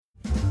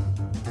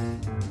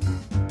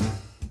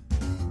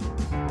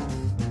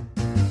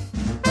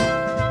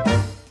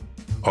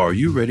Are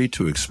you ready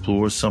to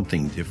explore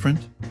something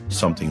different,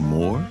 something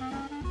more?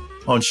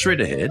 On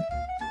Straight Ahead,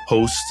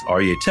 hosts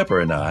Arye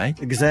Tepper and I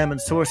examine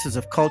sources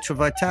of cultural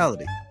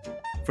vitality,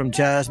 from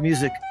jazz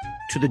music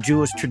to the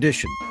Jewish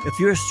tradition. If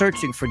you're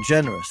searching for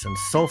generous and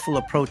soulful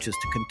approaches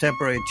to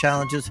contemporary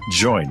challenges,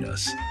 join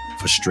us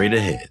for Straight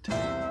Ahead,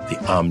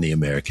 the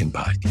Omni-American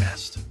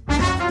podcast.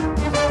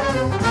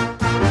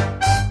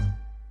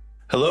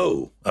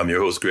 Hello, I'm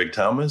your host, Greg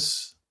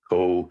Thomas,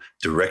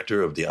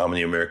 co-director of the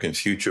Omni-American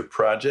Future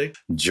Project,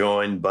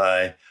 joined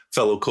by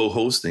fellow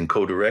co-host and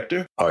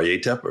co-director, Arye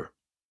Tepper.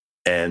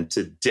 And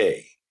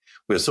today,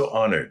 we're so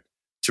honored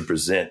to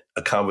present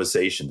a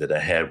conversation that I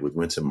had with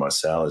Wynton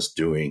Marsalis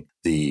during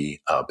the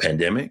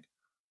pandemic.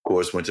 Of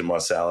course, Wynton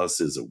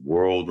Marsalis is a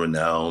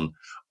world-renowned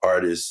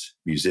artist,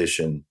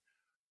 musician,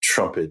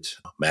 trumpet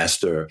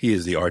master. He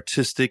is the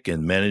artistic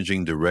and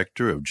managing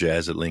director of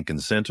Jazz at Lincoln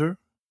Center,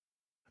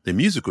 the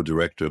musical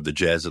director of the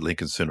Jazz at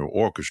Lincoln Center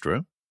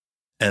Orchestra,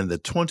 and the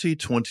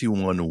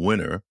 2021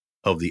 winner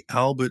of the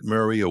Albert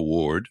Murray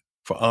Award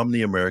for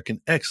Omni-American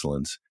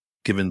Excellence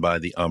given by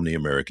the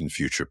Omni-American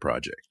Future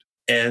Project.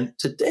 And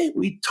today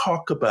we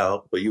talk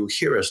about, or you'll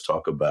hear us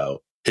talk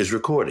about, his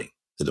recording,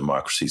 The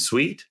Democracy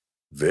Suite.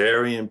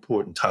 Very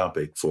important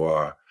topic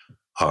for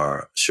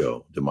our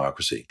show,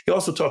 Democracy. He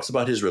also talks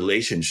about his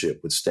relationship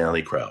with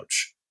Stanley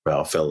Crouch,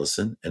 Ralph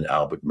Ellison, and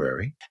Albert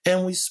Murray.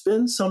 And we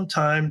spend some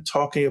time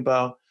talking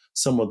about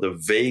some of the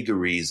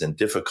vagaries and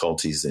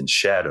difficulties and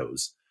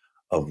shadows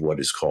of what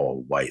is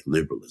called white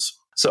liberalism.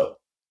 So,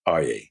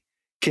 Arye,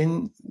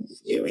 can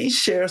you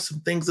share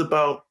some things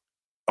about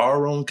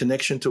our own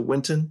connection to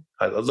Wynton?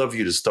 I'd love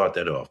you to start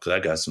that off because I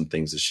got some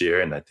things to share,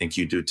 and I think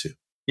you do too.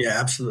 Yeah,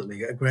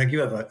 absolutely. Greg,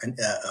 you have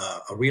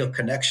a real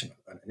connection,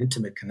 an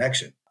intimate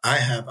connection.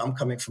 I'm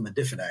coming from a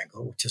different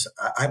angle, which is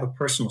I have a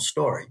personal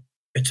story.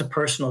 It's a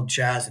personal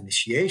jazz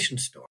initiation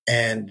story.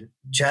 And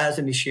jazz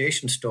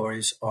initiation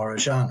stories are a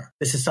genre.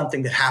 This is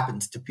something that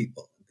happens to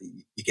people.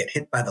 You get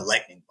hit by the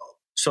lightning bolt.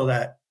 So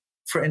that,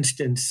 for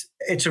instance,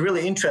 it's a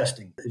really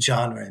interesting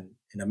genre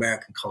in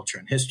American culture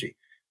and history.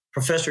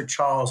 Professor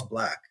Charles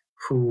Black,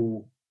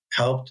 who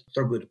helped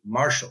Thurgood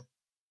Marshall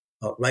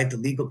write the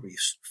legal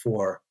briefs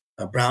for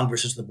Brown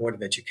versus the Board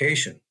of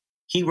Education,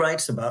 he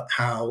writes about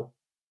how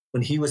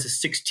when he was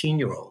a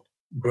 16-year-old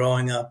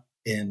growing up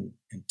in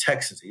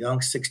Texas, a young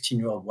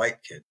 16-year-old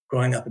white kid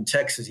growing up in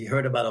Texas, he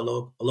heard about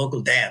a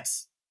local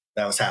dance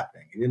that was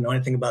happening. He didn't know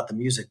anything about the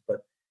music, but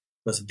it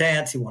was a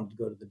dance. He wanted to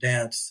go to the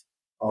dance.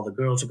 All the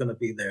girls are going to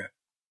be there.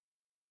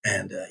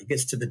 And he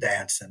gets to the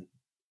dance, and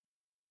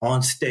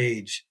on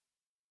stage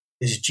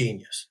is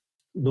genius,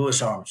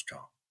 Louis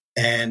Armstrong.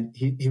 And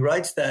he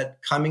writes that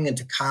coming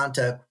into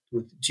contact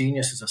with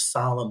genius is a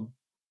solemn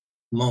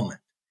moment.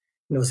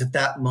 And it was at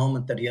that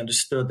moment that he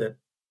understood that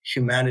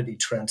humanity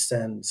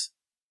transcends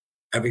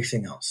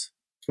everything else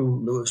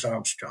through Louis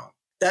Armstrong.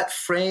 That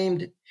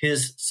framed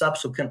his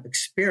subsequent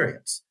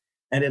experience,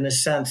 and in a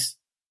sense,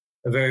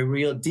 a very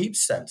real, deep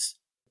sense,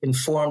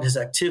 informed his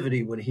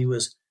activity when he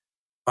was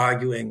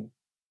arguing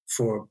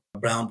for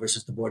Brown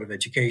versus the Board of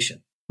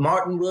Education.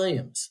 Martin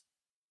Williams,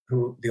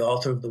 who the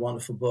author of the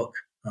wonderful book,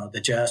 The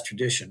Jazz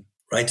Tradition,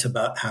 writes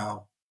about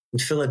how in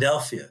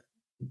Philadelphia,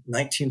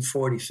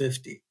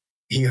 1940-50,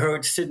 he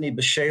heard Sidney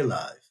Bechet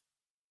live.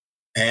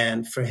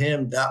 And for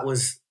him, that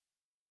was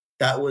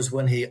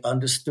when he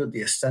understood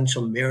the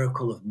essential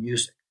miracle of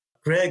music.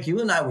 Greg, you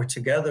and I were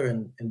together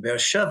in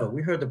Beersheba.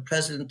 We heard the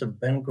president of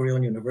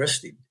Ben-Gurion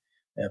University,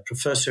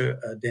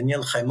 Professor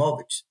Daniel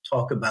Chaimovich,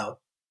 talk about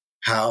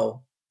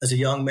how, as a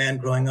young man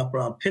growing up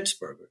around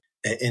Pittsburgh,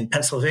 in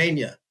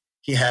Pennsylvania,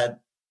 he had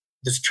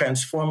this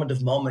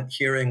transformative moment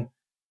hearing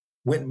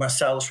Wynton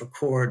Marsalis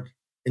record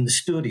in the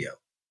studio.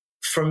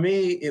 For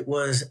me, it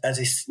was as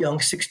a young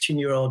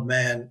 16-year-old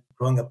man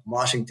growing up in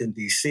Washington,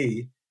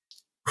 D.C.,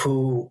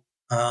 who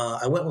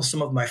I went with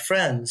some of my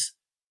friends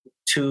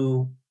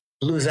to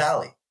Blues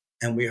Alley,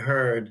 and we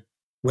heard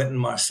Wynton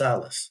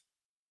Marsalis,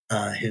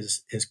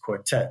 his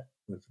quartet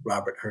with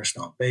Robert Hurst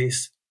on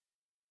bass,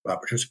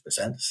 Robert Hurst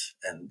Presents,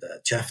 and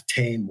Jeff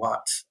Tane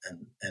Watts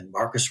and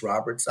Marcus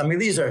Roberts. I mean,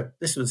 this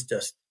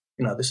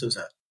was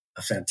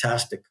a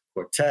fantastic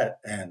quartet,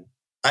 and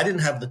I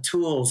didn't have the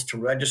tools to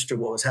register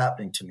what was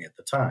happening to me at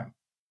the time.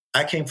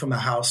 I came from a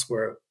house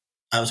where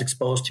I was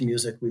exposed to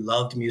music. We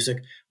loved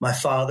music. My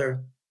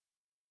father,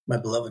 my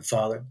beloved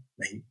father,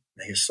 may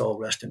his soul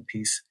rest in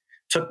peace,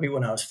 took me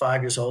when I was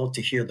 5 years old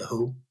to hear The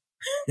Who.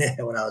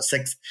 When I was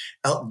 6,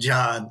 Elton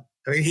John.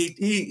 I mean,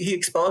 he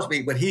exposed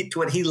me to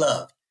what he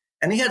loved.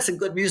 And he had some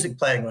good music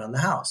playing around the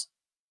house.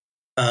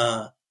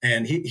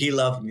 And he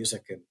loved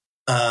music.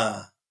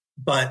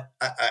 But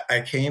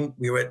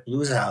we were at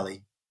Blues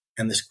Alley,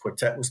 and this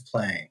quartet was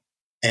playing.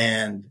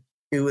 And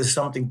it was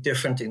something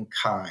different in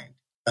kind.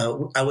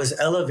 I was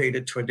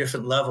elevated to a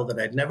different level that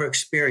I'd never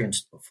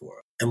experienced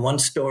before. And one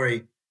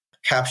story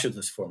captured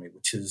this for me,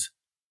 which is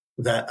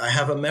that I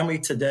have a memory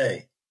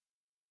today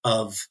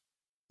of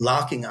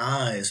locking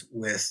eyes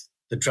with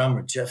the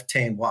drummer, Jeff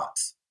Tane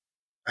Watts.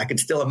 I can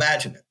still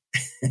imagine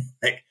it.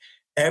 Like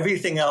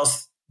everything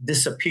else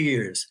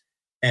disappears.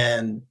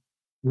 And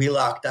we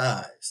locked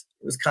eyes.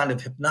 It was kind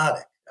of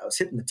hypnotic. I was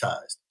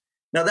hypnotized.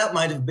 Now, that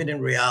might have been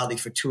in reality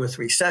for 2 or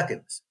 3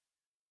 seconds,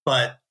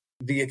 but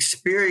the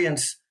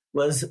experience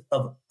was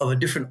of a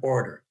different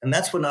order. And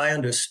that's when I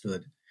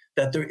understood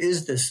that there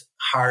is this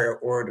higher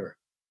order.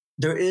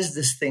 There is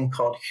this thing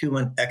called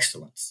human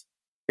excellence.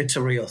 It's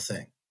a real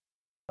thing.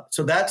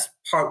 So that's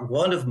part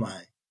one of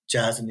my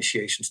jazz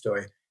initiation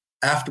story.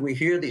 After we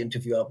hear the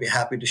interview, I'll be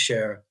happy to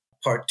share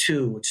part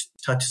two, which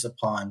touches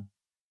upon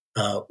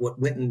what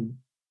Wynton,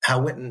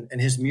 how Wynton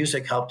and his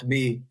music helped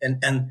me,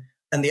 and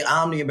the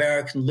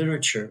omni-American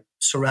literature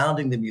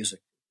surrounding the music,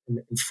 and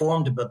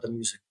informed about the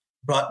music,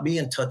 brought me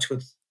in touch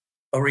with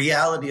a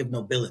reality of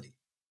nobility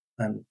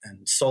and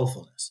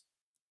soulfulness.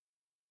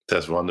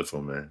 That's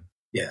wonderful, man.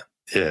 Yeah.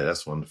 Yeah,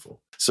 that's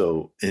wonderful.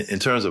 So in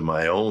terms of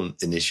my own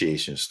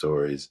initiation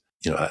stories,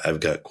 I've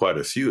got quite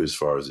a few as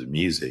far as the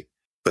music.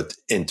 But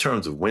in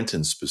terms of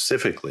Wynton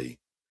specifically,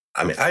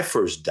 I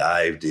first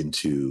dived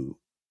into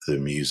the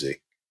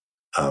music,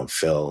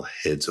 fell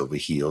heads over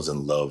heels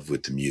in love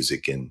with the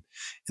music in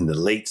the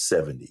late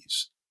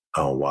 70s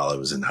while I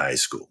was in high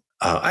school.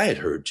 I had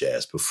heard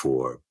jazz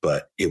before,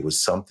 but it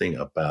was something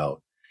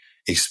about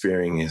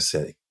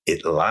experiencing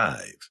it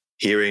live,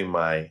 hearing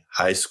my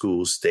high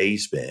school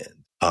stage band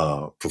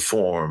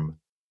perform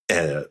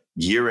at a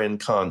year-end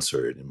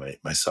concert in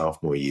my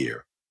sophomore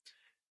year,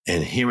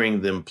 and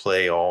hearing them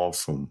play all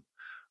from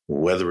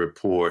Weather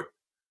Report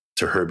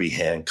to Herbie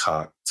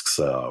Hancock's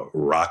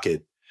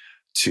Rocket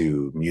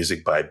to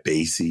music by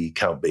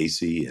Count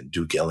Basie and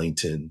Duke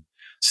Ellington,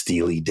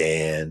 Steely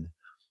Dan,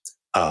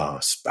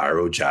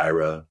 Spyro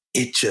Gyra.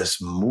 It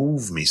just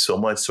moved me so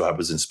much. So I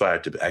was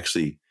inspired to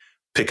actually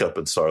pick up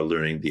and start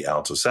learning the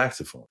alto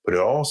saxophone. But it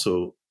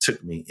also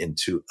took me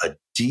into a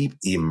deep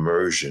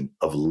immersion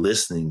of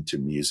listening to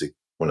music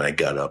when I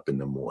got up in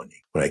the morning,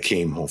 when I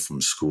came home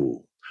from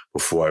school,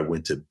 before I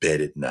went to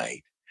bed at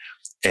night.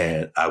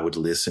 And I would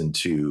listen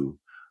to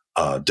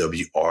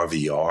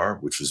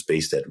WRVR, which was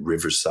based at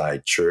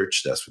Riverside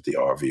Church. That's what the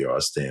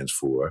RVR stands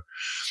for.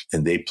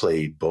 And they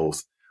played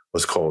both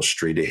what's called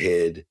straight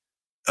ahead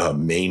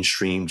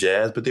mainstream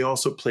jazz, but they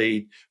also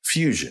played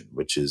fusion,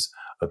 which is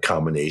a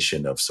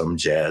combination of some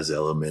jazz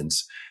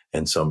elements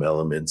and some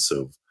elements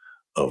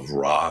of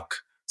rock,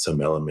 some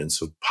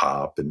elements of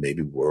pop, and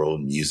maybe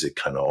world music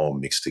kind of all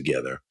mixed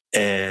together.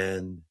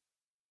 And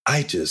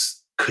I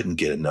just couldn't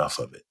get enough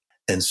of it.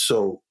 And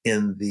so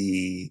in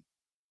the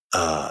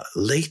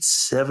late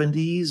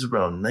 70s,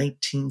 around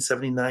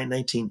 1979,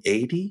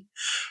 1980,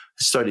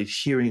 I started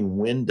hearing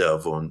Wind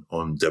Dove on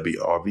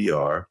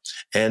WRVR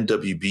and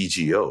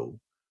WBGO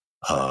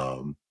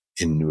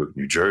in Newark,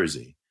 New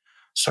Jersey.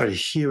 Started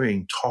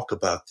hearing talk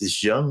about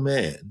this young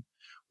man,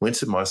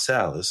 Wynton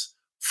Marsalis,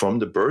 from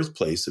the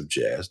birthplace of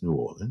jazz, New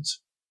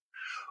Orleans,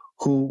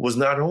 who was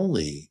not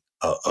only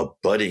a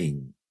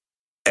budding,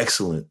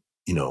 excellent,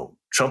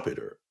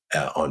 trumpeter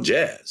on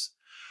jazz,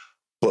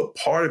 but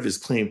part of his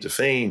claim to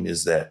fame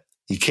is that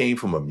he came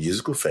from a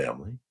musical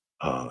family,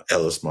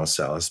 Ellis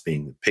Marsalis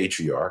being the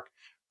patriarch,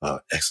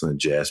 excellent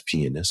jazz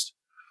pianist.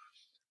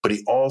 But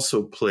he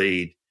also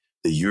played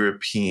the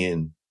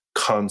European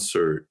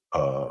concert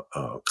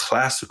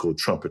classical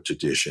trumpet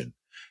tradition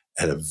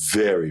at a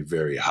very,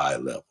 very high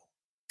level.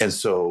 And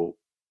so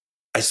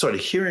I started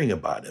hearing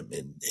about him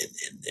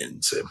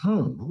and said,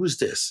 who is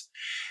this?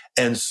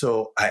 And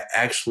so I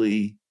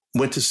actually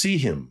went to see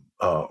him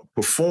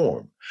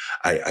perform.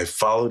 I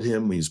followed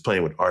him when he was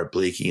playing with Art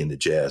Blakey and the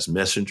Jazz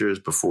Messengers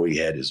before he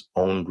had his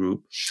own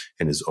group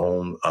and his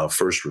own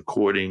first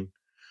recording,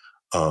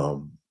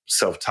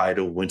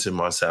 self-titled Wynton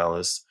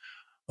Marsalis,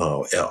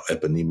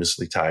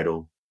 eponymously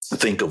titled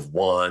Think of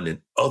One,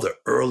 and other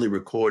early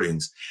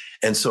recordings.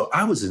 And so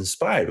I was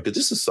inspired because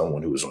this is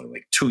someone who was only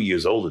like 2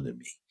 years older than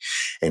me.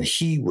 And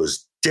he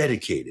was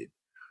dedicated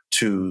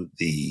to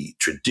the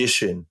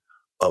tradition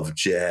of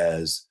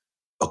jazz,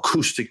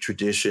 acoustic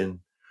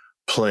tradition,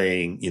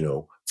 playing,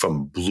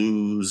 from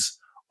blues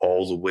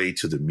all the way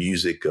to the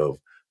music of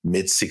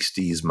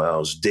mid-60s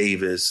Miles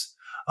Davis,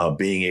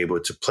 being able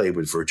to play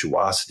with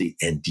virtuosity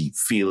and deep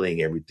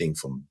feeling, everything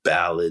from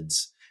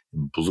ballads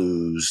and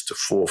blues to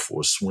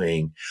 4/4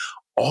 swing,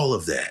 all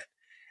of that.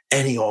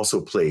 And he also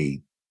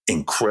played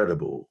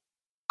incredible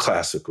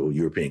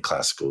European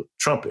classical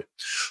trumpet.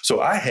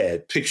 So I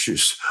had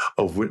pictures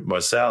of Wynton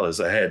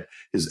Marsalis. I had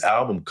his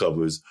album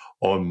covers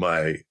on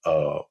my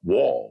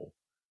wall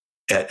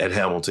at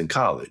Hamilton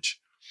College.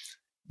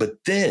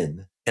 But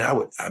then,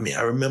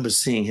 I remember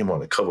seeing him on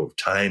the cover of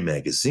Time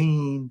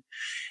magazine,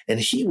 and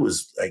he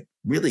was like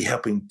really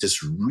helping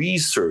this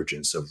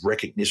resurgence of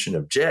recognition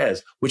of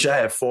jazz, which I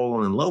had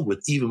fallen in love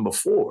with even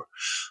before.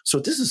 So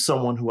this is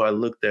someone who I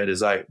looked at,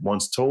 as I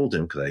once told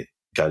him, because I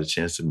got a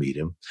chance to meet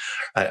him.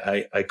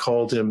 I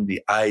called him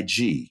the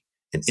IG,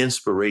 an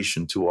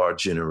inspiration to our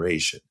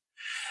generation.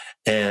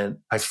 And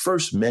I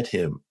first met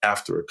him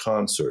after a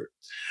concert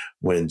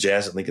when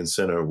Jazz at Lincoln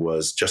Center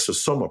was just a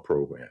summer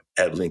program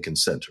at Lincoln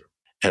Center.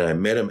 And I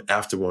met him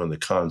after one of the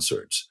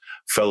concerts.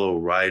 Fellow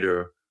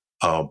writer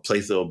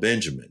Playthell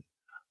Benjamin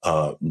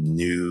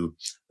knew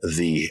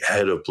the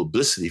head of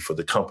publicity for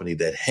the company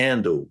that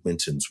handled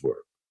Wynton's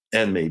work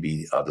and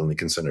maybe the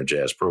Lincoln Center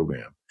Jazz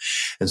program.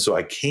 And so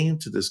I came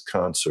to this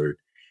concert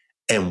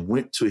and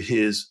went to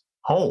his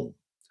home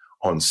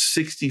on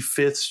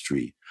 65th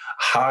Street,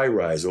 high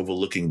rise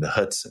overlooking the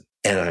Hudson.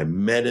 And I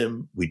met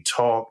him, we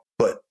talked,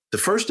 but the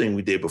first thing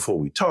we did before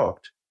we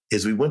talked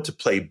is we went to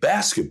play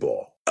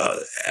basketball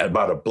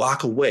about a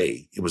block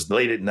away. It was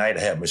late at night.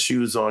 I had my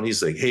shoes on.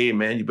 He's like, "Hey,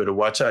 man, you better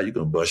watch out. You're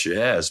going to bust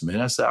your ass, man."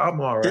 I said,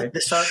 "I'm all right."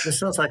 This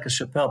sounds like a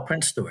Chappelle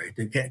Prince story.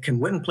 Can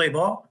Wynton play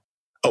ball?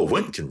 Oh,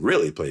 Wynton can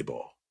really play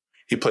ball.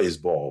 He plays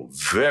ball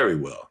very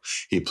well.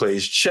 He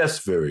plays chess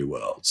very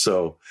well.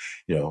 So,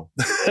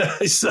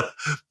 so,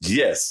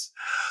 yes.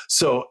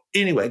 So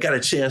anyway, I got a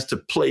chance to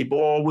play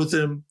ball with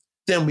him.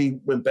 Then we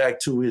went back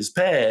to his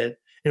pad.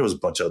 There was a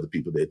bunch of other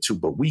people there too,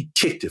 but we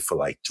kicked it for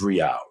like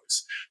 3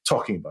 hours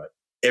talking about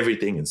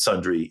everything and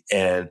sundry.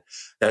 And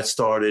that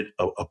started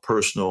a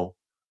personal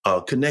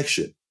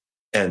connection.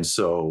 And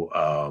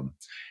so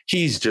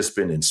he's just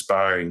been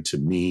inspiring to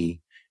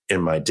me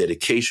in my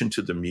dedication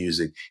to the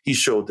music. He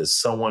showed that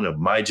someone of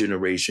my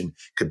generation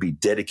could be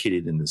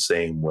dedicated in the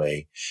same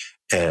way.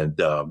 And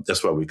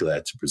that's why we're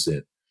glad to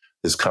present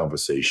this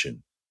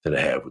conversation that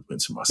I have with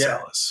Wynton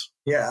Marsalis.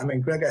 Yeah, I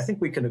mean, Greg, I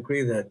think we can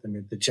agree that,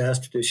 the jazz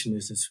tradition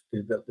is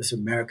this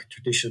American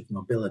tradition of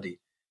nobility,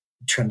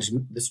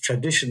 this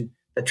tradition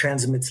that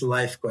transmits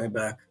life going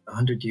back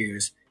 100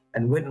 years.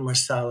 And Wynton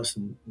Marsalis,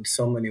 in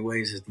so many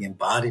ways, is the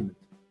embodiment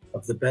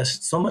of the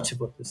best, so much of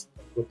what this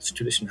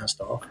tradition has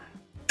to offer.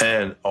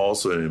 And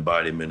also an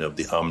embodiment of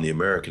the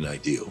omni-American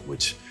ideal,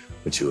 which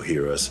you'll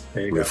hear us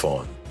riff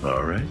on.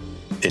 All right,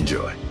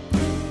 enjoy.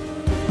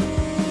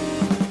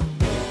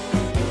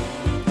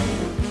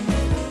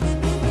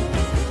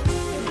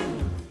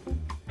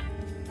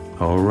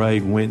 All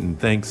right, Wynton,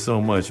 thanks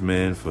so much,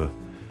 man, for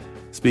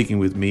speaking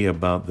with me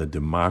about the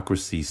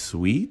Democracy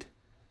Suite.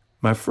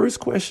 My first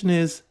question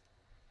is,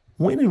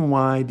 when and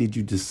why did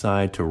you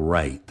decide to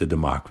write the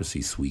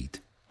Democracy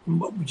Suite?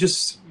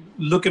 Just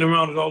looking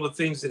around at all the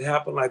things that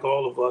happened, like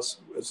all of us,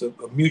 it's a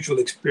mutual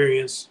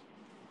experience.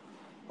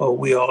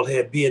 We all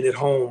had being at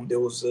home. There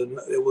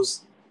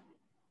was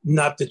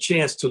not the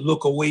chance to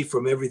look away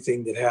from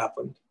everything that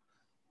happened.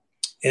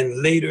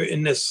 And later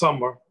in this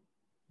summer,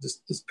 this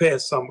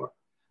past summer,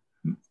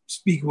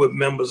 speaking with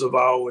members of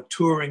our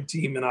touring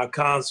team and our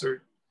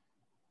concert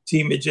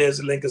team at Jazz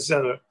at Lincoln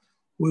Center,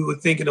 we were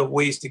thinking of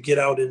ways to get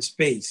out in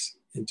space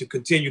and to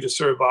continue to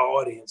serve our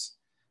audience.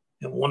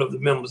 And one of the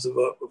members of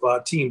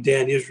our team,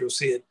 Dan Israel,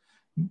 said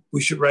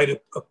we should write a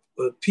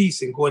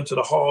piece and go into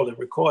the hall and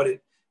record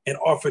it and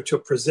offer it to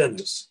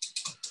presenters.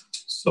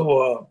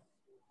 So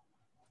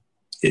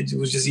it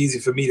was just easy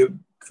for me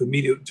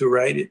to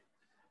write it,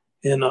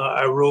 and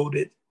I wrote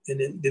it.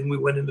 And then we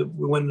went into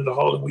the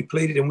hall and we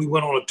played it, and we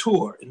went on a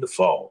tour in the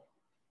fall.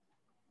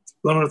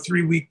 Went on a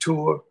 3-week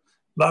tour,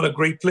 a lot of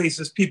great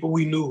places, people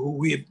we knew who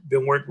we had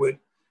been working with,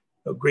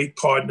 great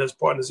partners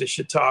in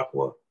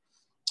Chautauqua,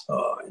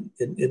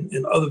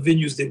 and other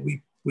venues that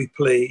we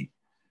played.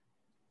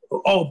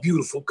 All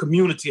beautiful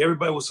community.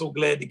 Everybody was so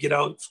glad to get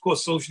out. Of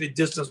course, socially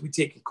distanced. We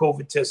take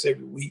COVID tests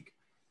every week.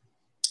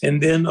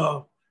 And then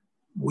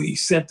we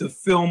sent the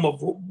film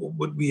of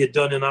what we had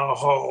done in our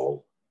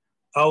hall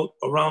out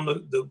around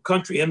the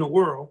country and the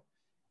world.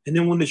 And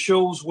then when the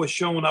shows were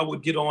shown, I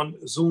would get on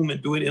Zoom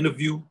and do an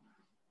interview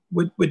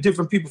with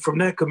different people from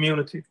that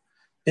community.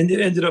 And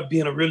it ended up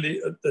being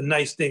a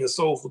nice thing, a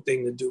soulful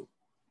thing to do.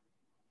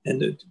 And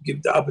to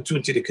give the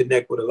opportunity to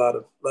connect with a lot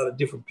of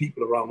different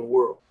people around the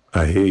world.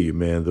 I hear you,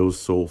 man. Those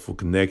soulful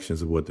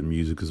connections are what the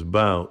music is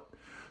about.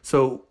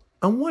 So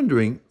I'm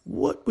wondering,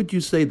 what would you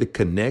say the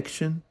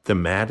connection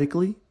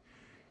thematically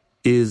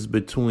is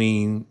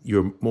between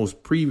your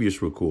most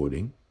previous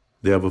recording,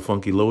 The Ever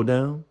Funky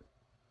Lowdown,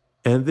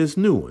 and this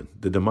new one,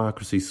 the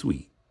Democracy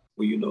Suite?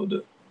 Well,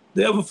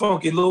 the Ever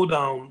Funky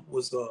Lowdown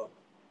was,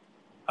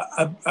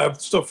 I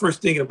started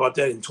first thinking about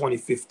that in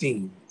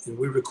 2015, and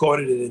we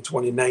recorded it in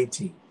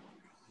 2019.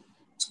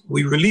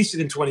 We released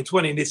it in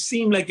 2020, and it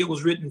seemed like it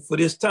was written for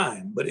this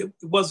time, but it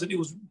wasn't. It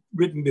was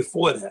written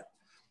before that,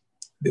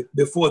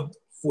 before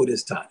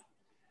this time.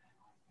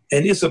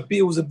 And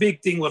it was a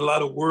big thing with a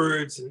lot of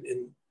words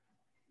and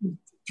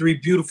 3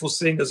 beautiful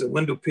singers, and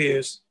Wendell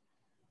Pierce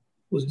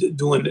was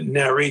doing the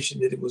narration.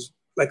 That it was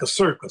like a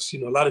circus, a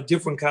lot of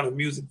different kind of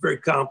music, very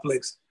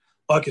complex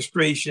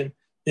orchestration,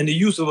 and the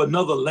use of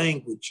another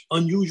language,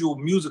 unusual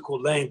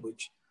musical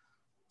language,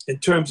 in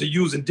terms of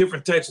using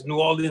different types of New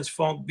Orleans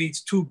funk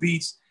beats, 2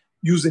 beats,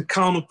 using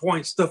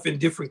counterpoint stuff in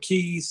different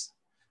keys.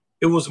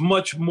 It was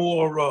much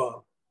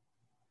more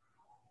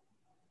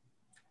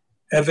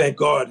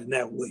avant-garde in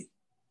that way.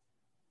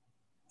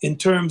 In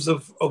terms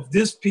of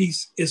this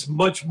piece, it's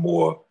much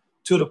more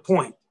to the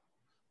point,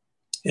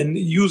 and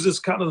it uses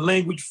kind of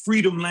language,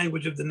 freedom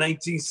language of the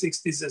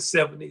 1960s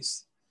and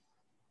 70s,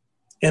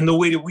 and the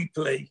way that we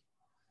play.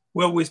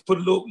 We always put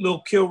a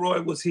little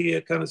Kilroy was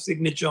here, kind of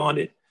signature on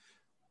it.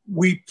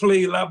 We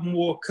play a lot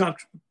more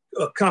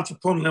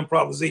contrapuntal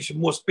improvisation,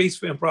 more space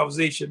for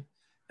improvisation,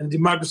 And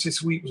Democracy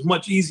Suite was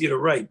much easier to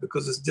write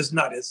because it's just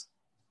not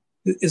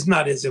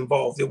as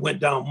involved. It went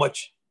down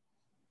much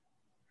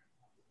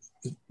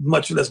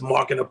less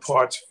marking of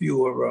parts,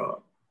 fewer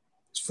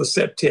for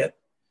septet.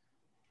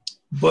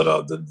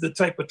 But the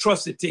type of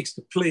trust it takes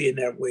to play in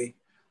that way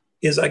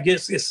is, I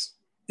guess, it's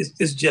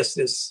just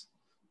this,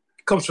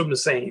 it comes from the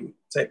same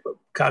type of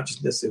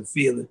consciousness and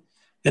feeling.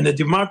 And the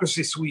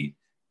Democracy Suite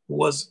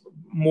was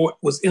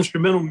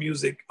instrumental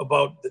music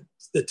about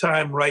the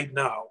time right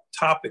now,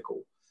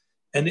 topical.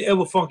 And the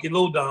Ever Funky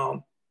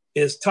Lowdown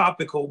is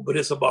topical, but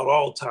it's about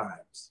all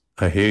times.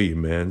 I hear you,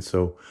 man.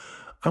 So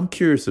I'm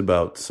curious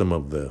about some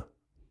of the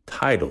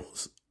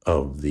titles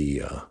of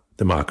the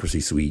Democracy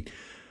Suite.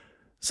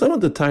 Some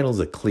of the titles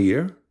are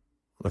clear.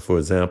 For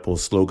example,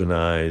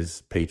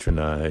 Sloganize,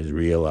 Patronize,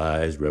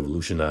 Realize,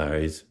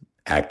 Revolutionize,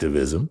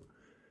 Activism,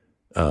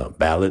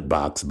 Ballot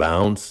Box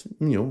Bounce,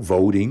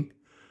 voting.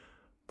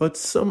 But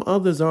some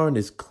others aren't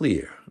as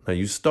clear. Now,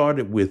 you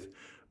started with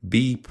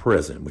Be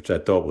Present, which I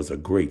thought was a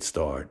great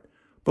start.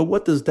 But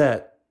what does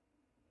that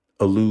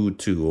allude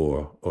to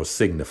or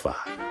signify?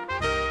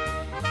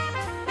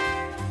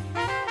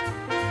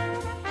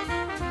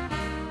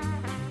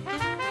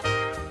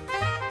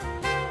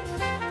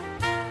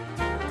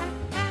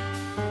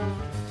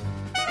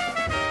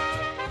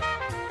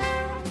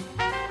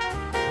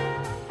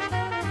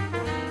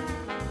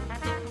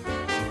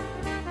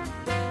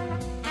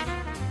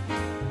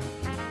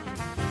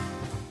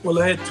 Well,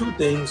 I had two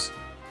things.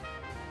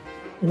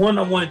 One,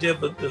 I wanted to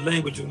have the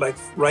language of like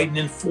writing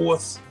in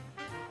fourths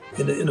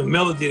in a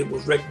melody that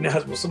was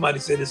recognizable. Somebody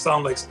said it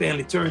sounded like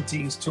Stanley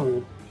Turrentine's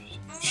tune,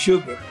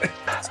 Sugar.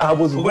 I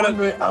was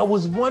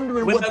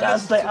wondering what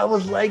that's like. I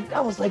was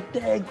like,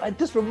 dang,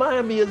 this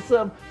reminded me of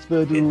some.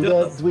 It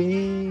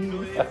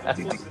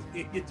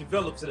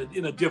develops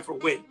in a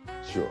different way.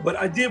 Sure. But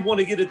I did want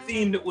to get a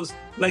theme that was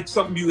like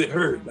something you had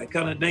heard, like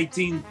kind of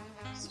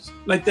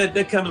like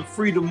that kind of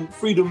freedom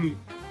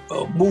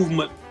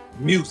movement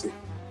music,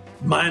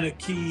 minor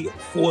key,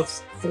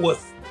 fourth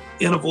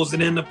intervals,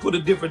 and then to put a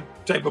different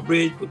type of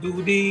bridge,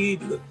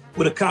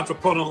 with a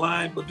contrapuntal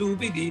line,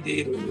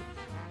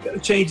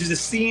 changes. It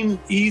seem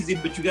easy,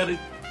 but you got to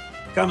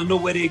kind of know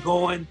where they're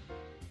going.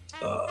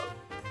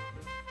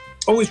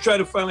 Always try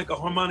to find like a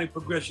harmonic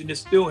progression that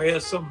still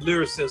has some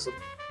lyricism.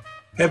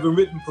 Having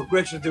written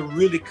progressions that are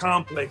really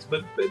complex,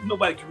 but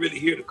nobody can really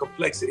hear the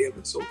complexity of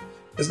it. So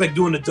it's like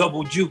doing a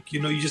double juke.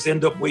 You just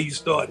end up where you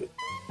started.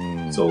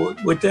 So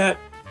with that,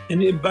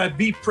 and then by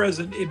Be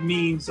Present, it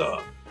means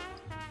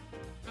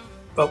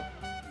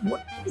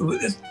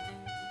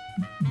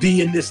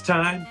be in this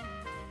time.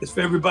 It's for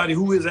everybody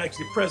who is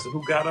actually present,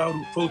 who got out,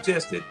 who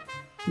protested,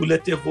 who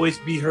let their voice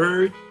be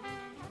heard,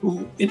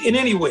 who in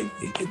any way.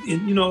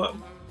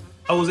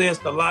 I was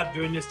asked a lot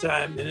during this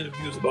time in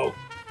interviews about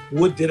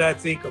what did I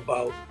think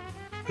about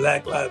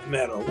Black Lives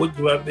Matter? What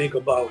do I think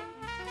about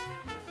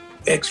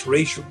X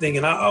racial thing?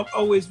 And I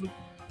always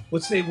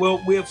would say, well,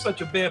 we have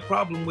such a bad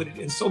problem with it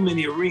in so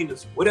many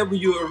arenas. Whatever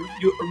your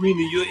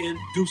arena you're in,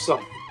 do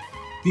something.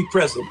 Be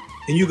present,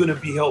 and you're going to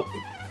be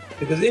helping.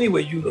 Because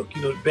anyway you look,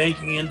 the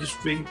banking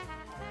industry,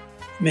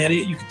 man,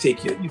 you can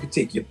take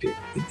your pick.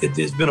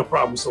 There's been a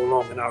problem so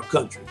long in our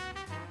country.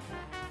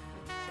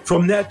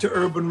 From that to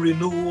urban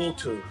renewal,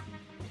 to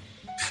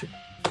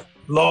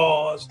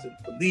laws, to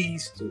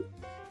police, to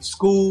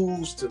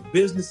schools, to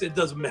business, it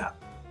doesn't matter.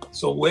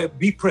 So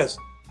be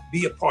present,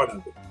 be a part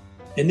of it.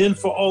 And then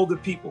for all the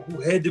people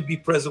who had to be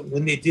present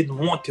when they didn't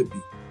want to be.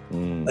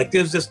 Like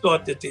there's this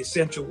thought that the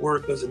essential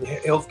workers and the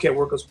healthcare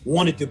workers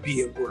wanted to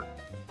be at work.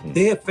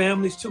 They have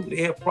families too.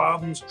 They have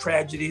problems,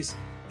 tragedies,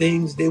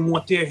 things. They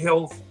want their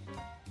health.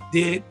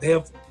 They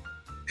have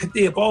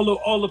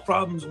all the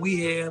problems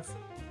we have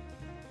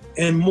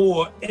and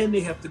more. And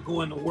they have to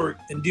go into work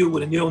and deal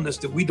with an illness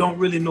that we don't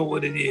really know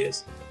what it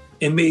is,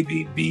 and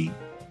maybe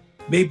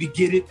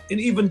get it.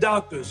 And even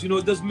doctors,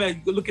 it doesn't matter.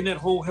 You look in that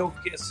whole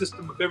healthcare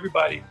system of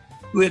everybody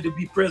who had to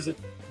be present,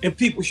 and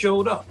people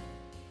showed up.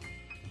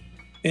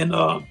 And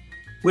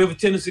we have a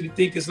tendency to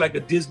think it's like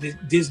a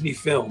Disney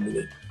film.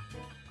 And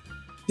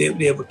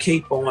they have a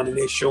cape on and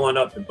they're showing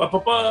up, and but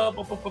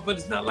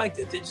it's not like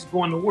that. They're just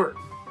going to work.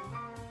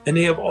 And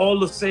they have all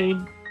the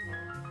same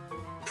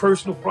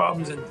personal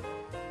problems and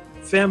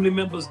family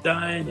members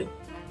dying and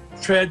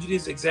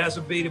tragedies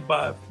exacerbated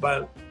by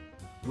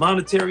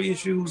monetary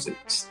issues. And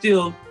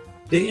still,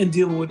 they're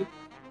dealing with an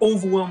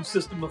overwhelmed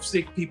system of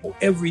sick people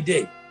every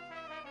day.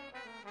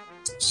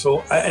 So,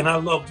 I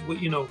loved what,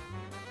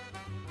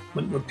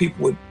 when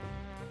people would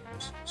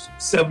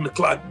 7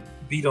 o'clock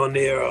beat on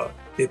their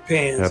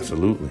pants.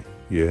 Absolutely.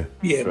 Yeah.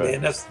 Yeah, right.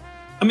 Man.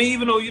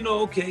 Even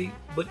though, okay,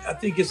 but I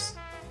think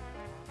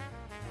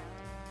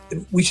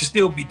we should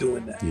still be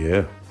doing that.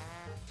 Yeah.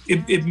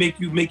 It make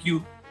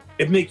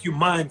you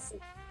mindful.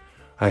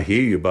 I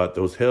hear you about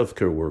those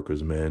healthcare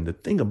workers, man. The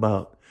thing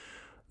about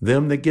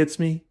them that gets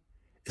me,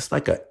 it's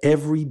like a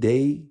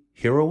everyday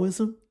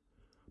heroism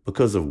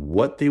because of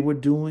what they were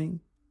doing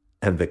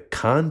and the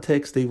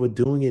context they were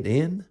doing it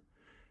in,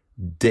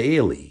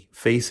 daily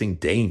facing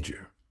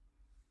danger.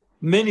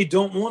 Many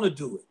don't want to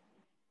do it.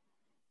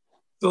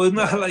 So it's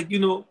not like,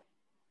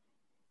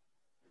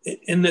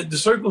 and the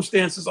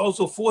circumstances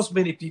also forced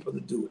many people to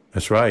do it.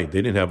 That's right.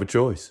 They didn't have a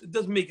choice. It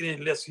doesn't make it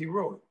any less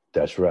heroic.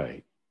 That's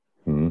right.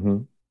 Mm-hmm.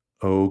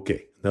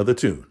 Okay, another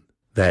tune.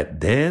 That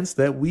dance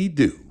that we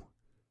do,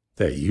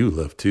 that you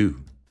love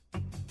too.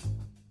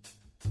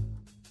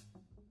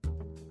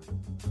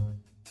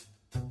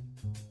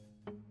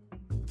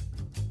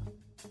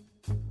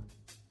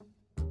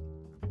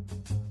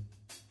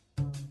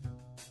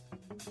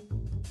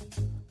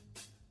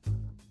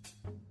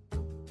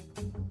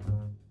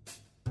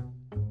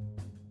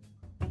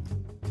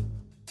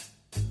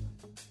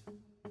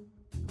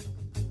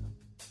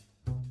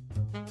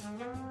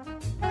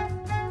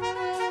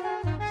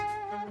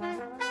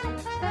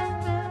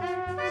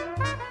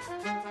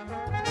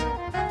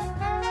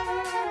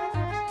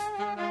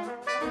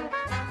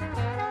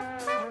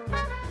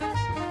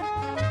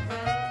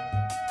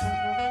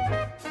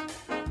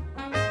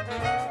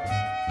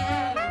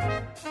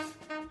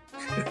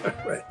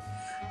 Right.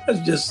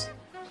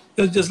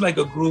 That's just like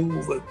a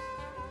groove.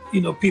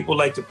 People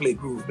like to play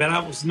groove. Man, I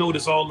was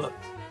notice all the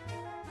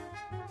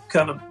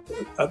kind of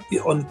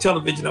on the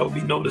television. I would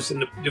be noticing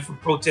the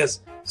different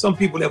protests. Some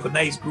people have a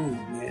nice groove,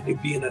 man.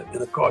 They'd be in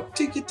a car,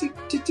 tick tick tick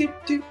tick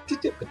tick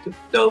tick tick,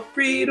 no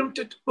freedom,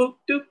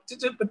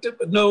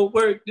 no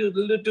work.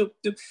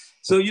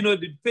 So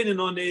depending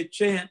on their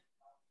chant,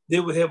 they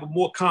would have a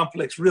more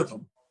complex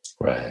rhythm.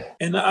 Right.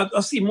 And I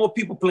see more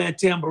people playing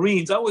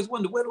tambourines. I always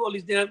wonder, where do all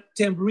these damn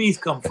tambourines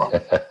come from?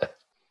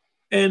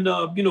 And,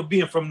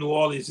 being from New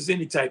Orleans, there's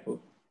any type of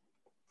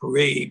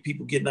parade,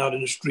 people getting out in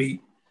the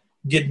street,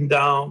 getting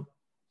down,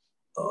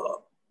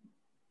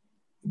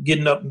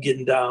 getting up and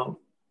getting down.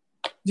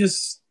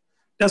 Just,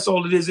 that's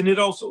all it is. And it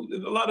also,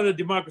 a lot of the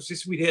Democracy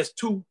Suite has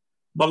two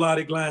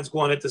melodic lines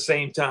going at the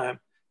same time,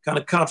 kind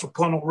of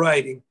contrapuntal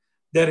writing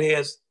that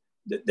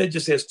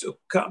just has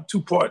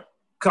two-part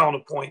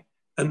counterpoint.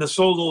 And the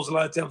solos, a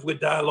lot of times we're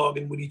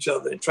dialoguing with each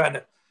other and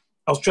I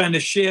was trying to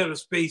share the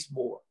space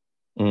more.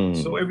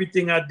 So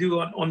everything I do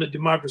on the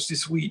Democracy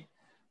Suite,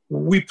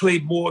 we play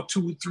more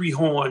 2 or 3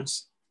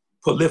 horns,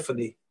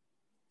 polyphony,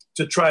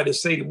 to try to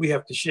say that we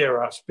have to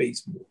share our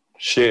space more.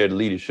 Shared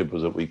leadership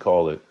is what we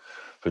call it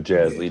for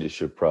Jazz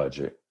Leadership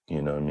Project.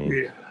 You know what I mean?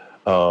 Yeah.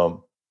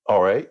 All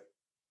right.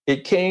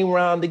 It came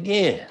round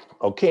again.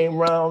 Oh, come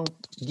round.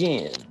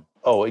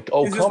 All right.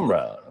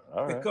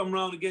 It come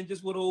round again,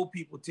 just what old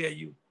people tell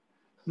you.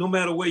 No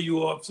matter where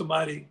you are, if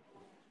somebody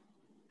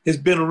has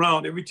been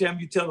around, every time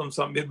you tell them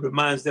something, it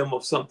reminds them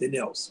of something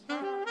else.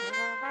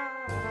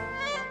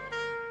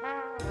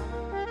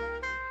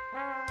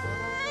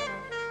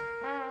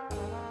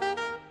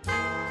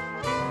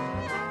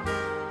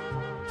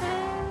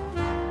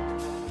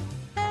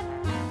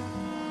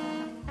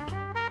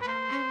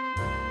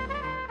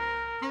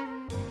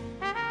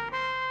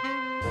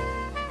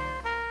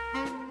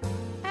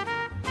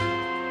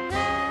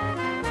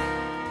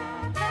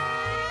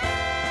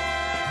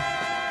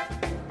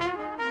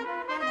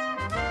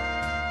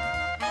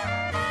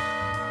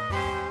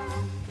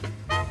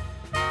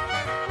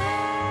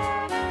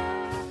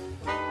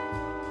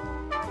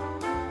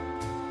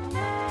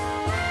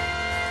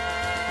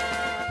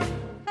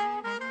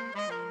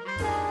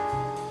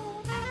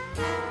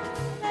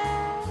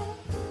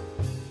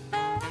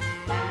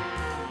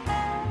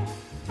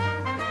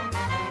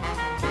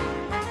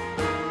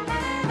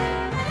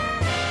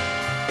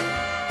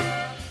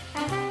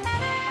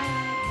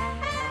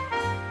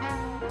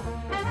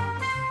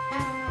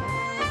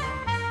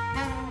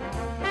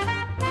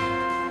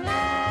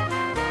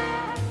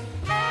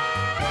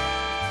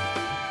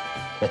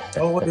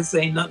 Oh, this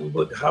ain't nothing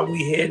but how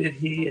we had it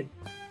here.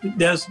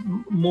 That's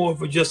more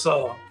of a just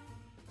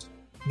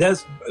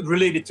that's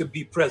related to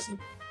be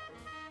present.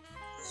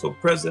 So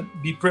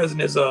be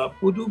present is and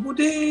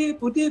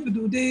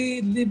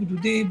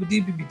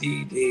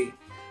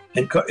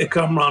it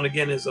come around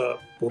again as a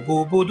oh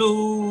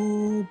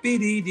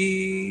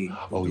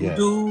yeah.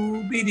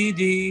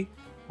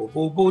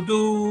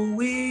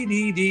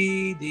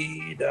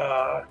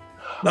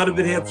 A lot of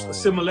it has a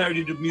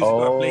similarity to music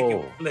Art Blakey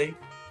would play.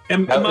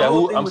 And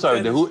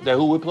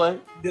who would play?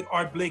 That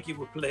Art Blakey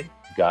would play.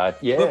 God,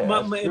 yeah.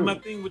 But my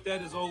thing with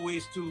that is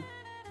always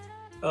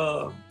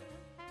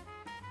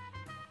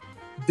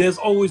there's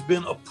always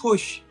been a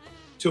push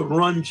to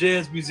run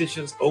jazz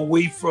musicians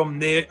away from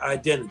their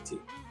identity.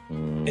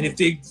 And if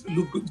they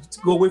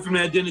go away from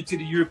their identity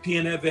to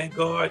European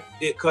avant-garde,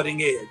 they're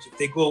cutting edge. If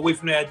they go away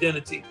from their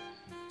identity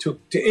to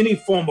any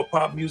form of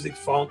pop music,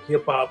 funk,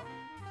 hip hop,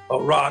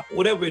 rock,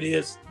 whatever it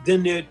is,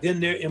 then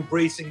they're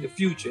embracing the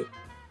future.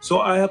 So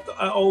I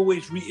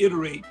always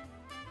reiterate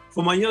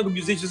for my younger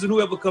musicians and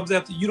whoever comes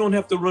after, you don't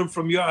have to run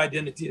from your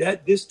identity.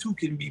 This too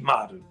can be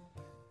modern.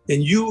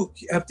 And you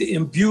have to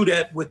imbue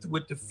that with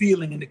the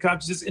feeling and the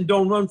consciousness, and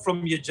don't run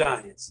from your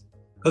giants,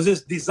 because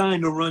it's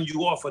designed to run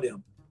you off of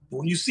them.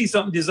 When you see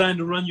something designed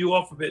to run you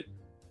off of it,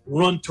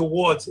 run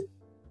towards it.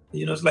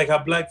 It's like how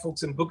black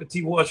folks in Booker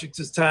T.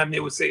 Washington's time, they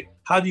would say,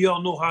 how do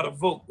y'all know how to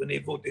vote when they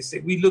vote? They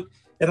say, we look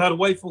at how the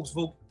white folks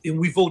vote and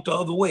we vote the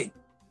other way.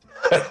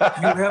 You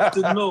have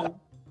to know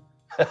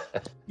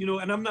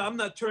And I'm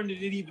not turning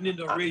it even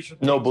into a racial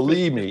thing. No,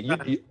 believe me,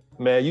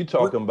 you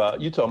talking about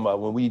when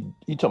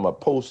you talking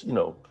about post,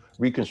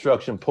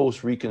 Reconstruction,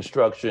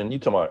 post-Reconstruction, you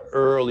talking about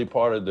early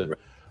part of the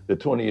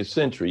 20th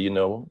century,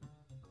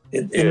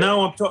 And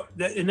now I'm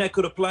talking, and that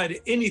could apply to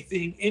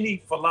anything,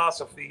 any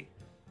philosophy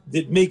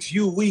that makes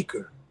you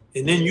weaker.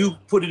 And then you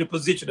put in a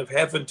position of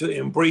having to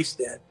embrace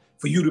that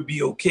for you to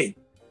be okay.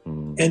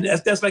 And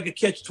that's like a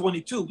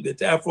catch-22 that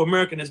the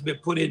Afro-American has been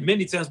put in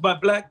many times by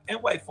black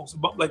and white folks.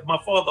 Like my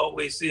father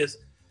always says,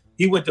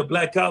 he went to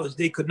black college,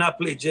 they could not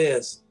play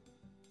jazz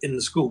in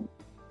the school.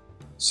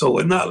 So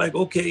it's not like,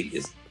 okay,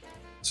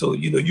 so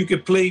you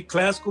can play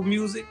classical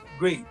music,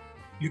 great.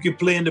 You can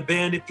play in the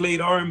band that played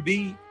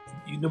R&B.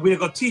 We're not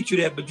gonna teach you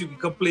that, but you can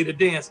come play the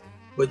dance.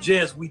 But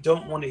jazz, we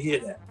don't want to hear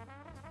that.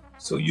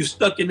 So you're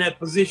stuck in that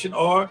position,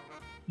 or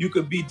you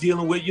could be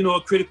dealing with,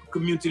 a critical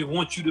community that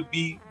wants you to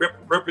be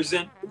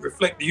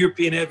reflect the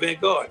European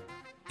avant-garde.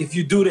 If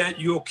you do that,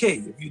 you're okay.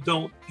 If you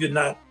don't, you're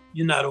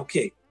not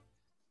okay.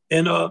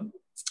 And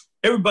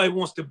everybody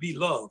wants to be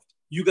loved.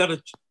 You got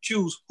to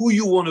choose who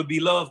you want to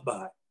be loved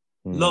by.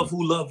 Love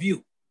who love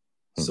you.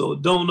 So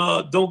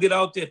don't get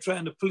out there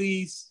trying to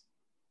please.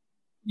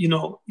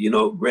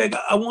 Greg,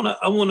 I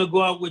wanna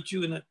go out with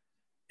you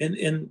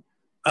and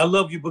I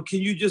love you, but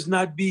can you just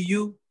not be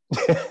you?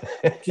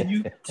 Can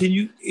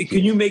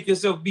you make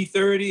yourself be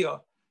 30,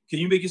 or can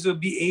you make yourself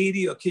be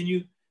 80, or can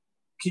you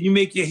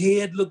make your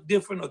head look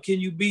different, or can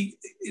you be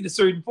at a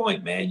certain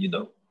point, man? You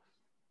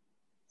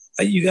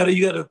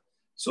gotta.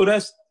 So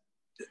that's.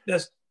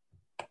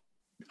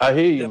 I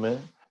hear you,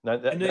 man.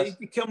 And then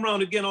you come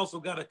around again. Also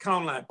got a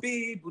count line,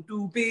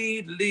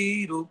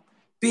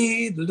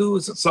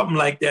 something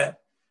like that.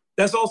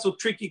 That's also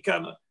tricky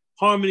kind of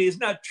harmony. It's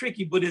not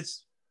tricky, but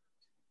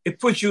it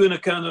puts you in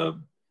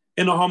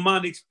a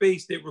harmonic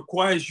space that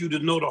requires you to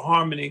know the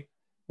harmony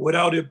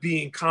without it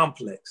being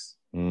complex.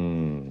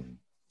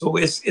 So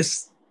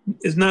it's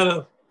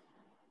not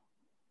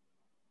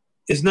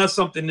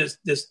something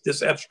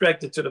that's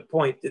abstracted to the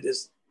point that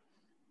it's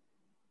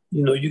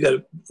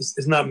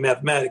not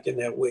mathematic in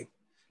that way.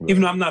 Right.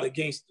 Even though I'm not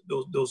against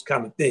those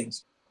kind of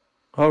things.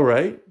 All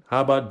right.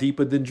 How about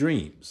Deeper Than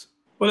Dreams?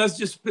 Well, that's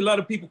just a lot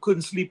of people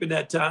couldn't sleep in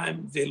that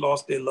time. They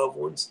lost their loved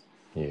ones.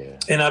 Yeah.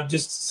 And I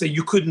just say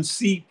you couldn't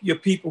see your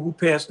people who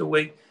passed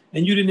away,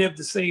 and you didn't have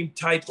the same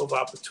type of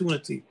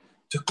opportunity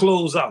to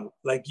close out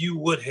like you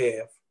would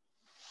have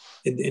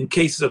in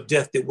cases of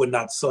death that were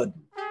not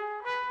sudden.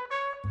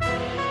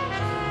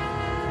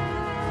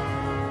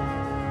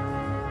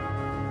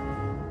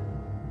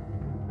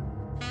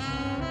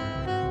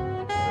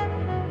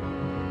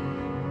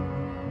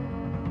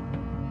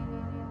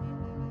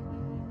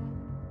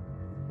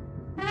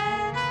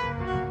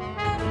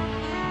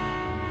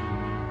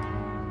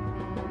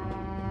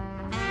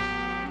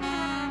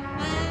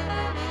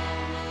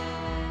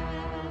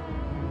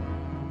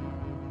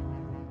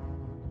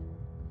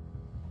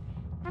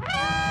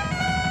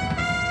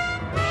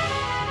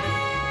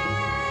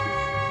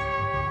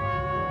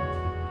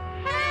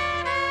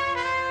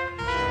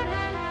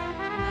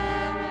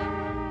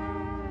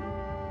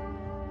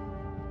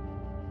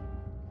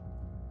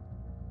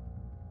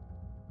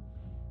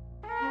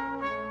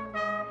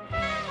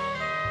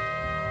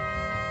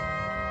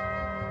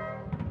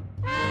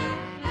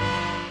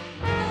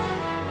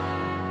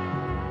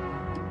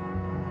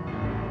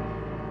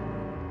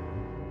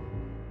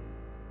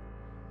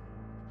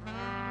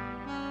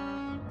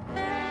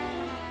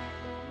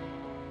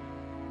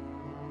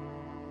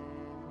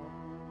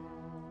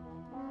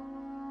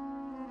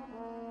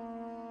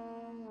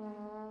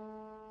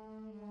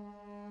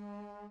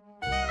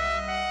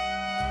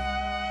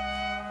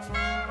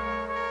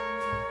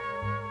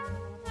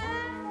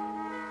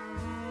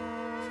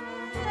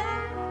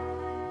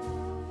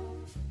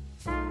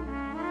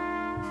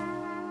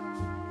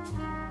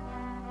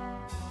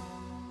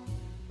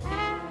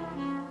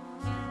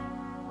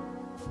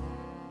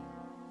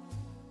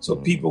 So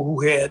people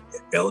who had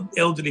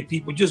elderly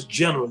people, just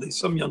generally,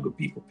 some younger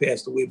people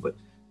passed away, but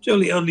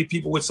generally elderly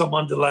people with some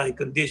underlying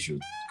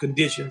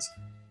conditions.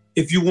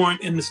 If you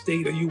weren't in the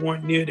state or you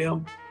weren't near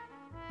them,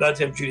 a lot of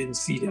times you didn't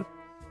see them.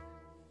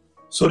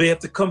 So they have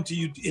to come to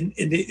you,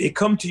 and they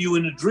come to you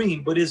in a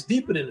dream, but it's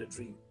deeper than a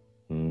dream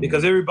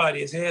because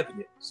everybody is having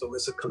it. So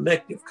it's a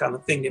collective kind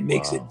of thing that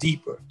makes it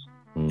deeper.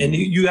 And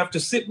you have to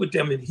sit with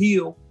them and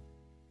heal.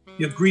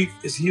 Your grief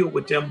is healed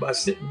with them by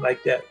sitting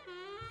like that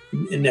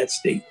in that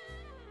state.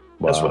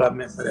 That's what I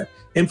meant by that.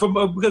 And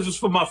because it's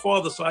for my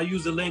father, so I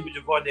use the language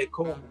of Ornette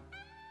Coleman.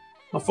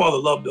 My father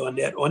loved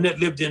Ornette. Ornette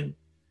lived in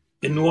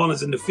New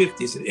Orleans in the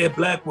 50s. And Ed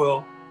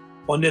Blackwell,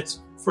 Ornette's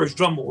first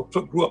drummer,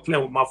 grew up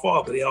playing with my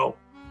father. They all,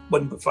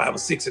 wasn't but 5 or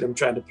 6 of them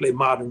trying to play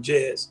modern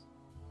jazz.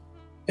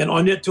 And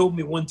Ornette told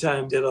me one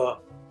time that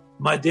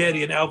my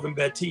daddy and Alvin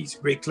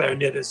Baptiste, great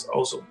clarinetist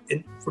also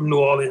from New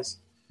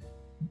Orleans,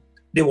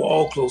 they were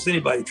all close.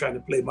 Anybody trying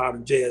to play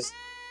modern jazz,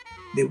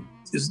 they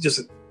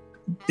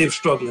were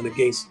struggling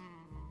against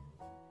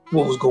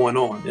what was going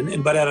on.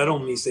 And by that, I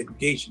don't mean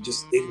segregation,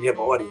 just they didn't have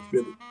an audience,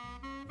 really.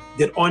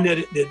 That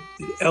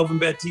Alvin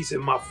Baptiste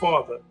and my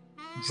father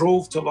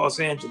drove to Los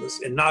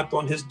Angeles and knocked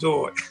on his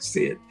door and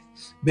said,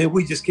 man,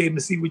 we just came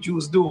to see what you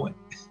was doing.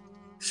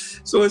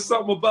 So it's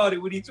something about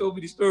it. When he told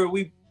me the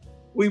story,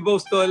 we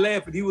both started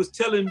laughing. He was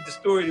telling the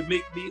story to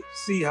make me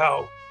see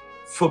how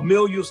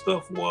familiar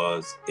stuff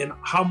was and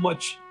how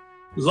much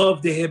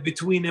love they had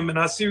between them and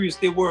how serious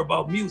they were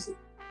about music.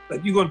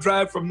 Like, you're going to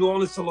drive from New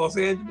Orleans to Los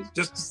Angeles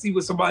just to see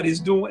what somebody is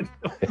doing?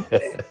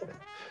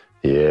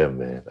 Yeah,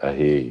 man. I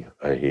hear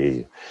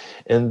you.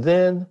 And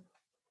then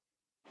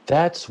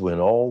that's when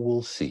all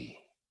we'll see.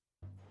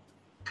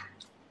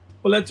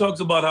 Well, that talks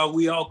about how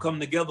we all come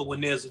together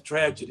when there's a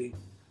tragedy,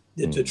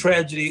 that the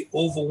tragedy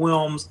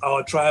overwhelms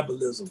our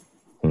tribalism.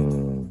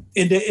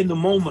 In the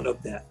moment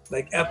of that,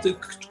 like after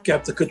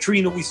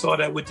Katrina, we saw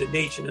that with the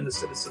nation and the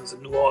citizens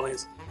of New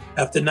Orleans.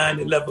 After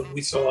 9/11,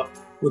 we saw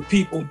with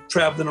people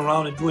traveling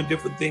around and doing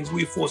different things,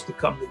 we were forced to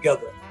come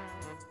together.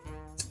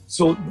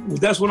 So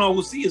that's when all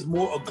we'll see is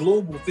more a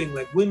global thing.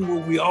 Like, when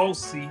will we all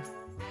see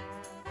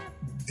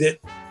that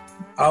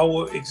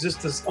our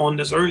existence on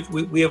this earth,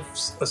 we have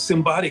a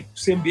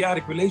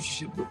symbiotic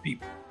relationship with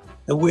people,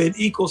 and we're in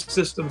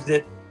ecosystems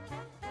that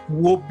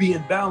will be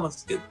in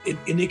balance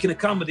and it can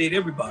accommodate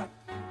everybody.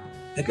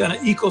 That kind of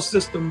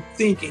ecosystem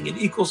thinking and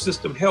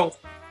ecosystem health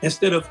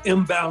instead of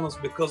imbalance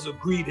because of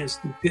greed and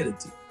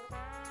stupidity.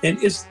 And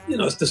it's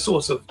the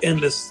source of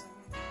endless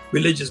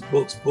religious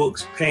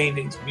books,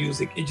 paintings,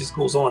 music. It just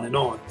goes on and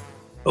on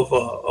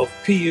of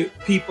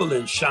people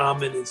and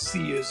shaman and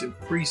seers and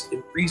priests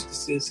and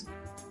priestesses,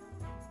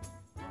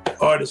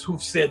 artists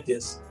who've said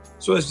this.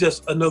 So it's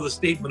just another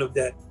statement of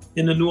that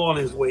in the New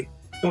Orleans way.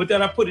 And with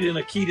that, I put it in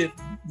a key that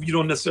you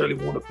don't necessarily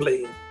want to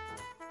play in.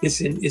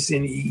 It's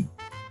in E.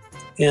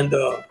 And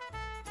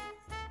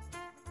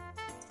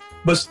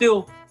but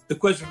still, the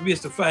question for me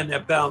is to find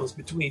that balance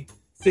between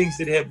things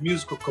that have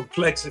musical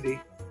complexity,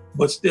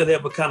 but still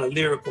have a kind of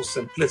lyrical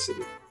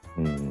simplicity,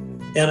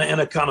 and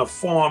a kind of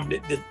form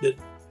that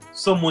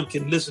someone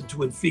can listen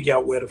to and figure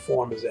out where the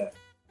form is at.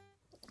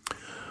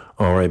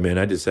 All right, man,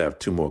 I just have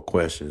two more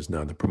questions.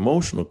 Now, the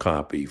promotional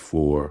copy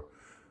for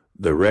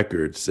the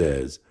record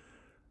says,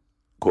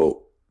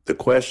 quote, "The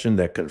question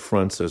that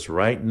confronts us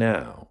right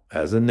now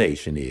as a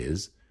nation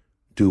is,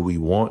 do we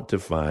want to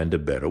find a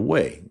better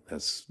way?"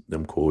 That's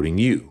them quoting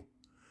you.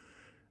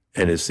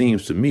 And it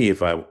seems to me,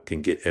 if I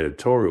can get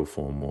editorial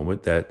for a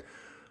moment, that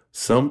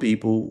some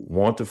people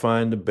want to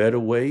find a better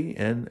way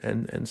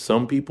and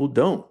some people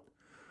don't.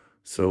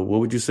 So what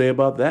would you say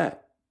about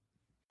that?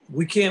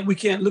 We can't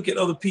look at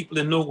other people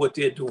and know what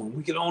they're doing.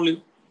 We can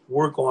only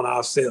work on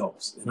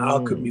ourselves and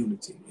our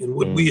community and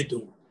what we are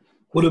doing.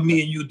 What are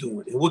me and you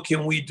doing? And what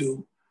can we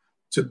do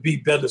to be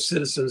better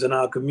citizens in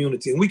our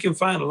community? And we can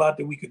find a lot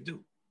that we could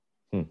do.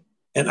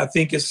 And I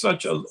think it's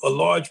such a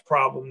large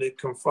problem that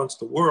confronts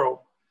the world.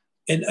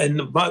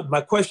 And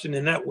my question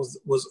in that was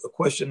a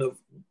question of,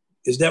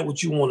 is that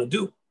what you want to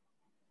do?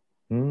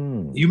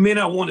 You may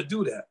not want to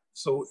do that.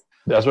 So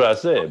that's what I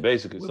said.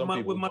 Basically,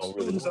 with my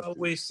students, I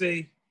always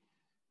say,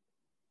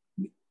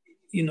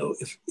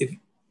 if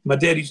my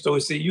dad used to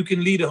always say, you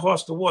can lead a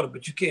horse to water,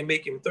 but you can't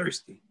make him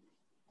thirsty.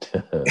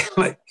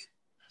 Like,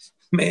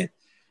 man,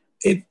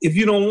 if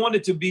you don't want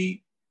it to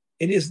be,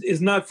 and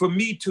it's not for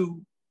me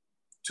to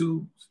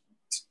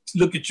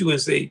look at you and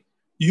say,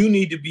 you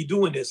need to be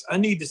doing this. I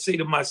need to say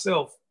to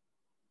myself,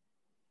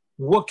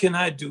 what can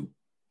I do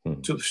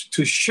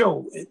to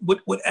show,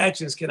 what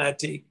actions can I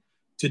take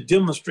to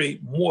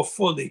demonstrate more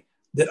fully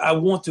that I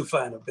want to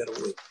find a better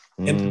way?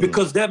 And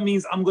because that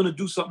means I'm going to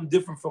do something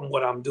different from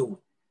what I'm doing.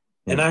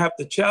 And I have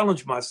to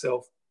challenge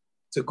myself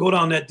to go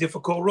down that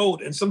difficult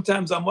road. And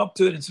sometimes I'm up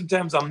to it and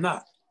sometimes I'm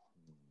not.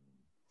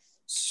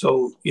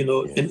 So,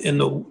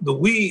 and the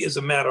we is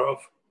a matter of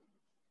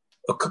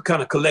a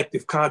kind of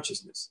collective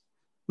consciousness.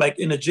 Like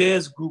in a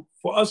jazz group,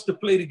 for us to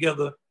play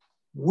together,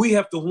 we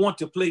have to want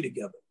to play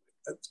together.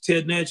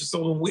 Ted Nash is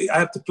told him, I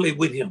have to play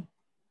with him.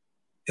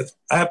 If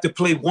I have to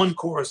play one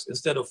chorus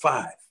instead of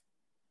 5,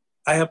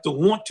 I have to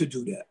want to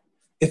do that.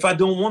 If I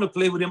don't want to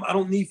play with him, I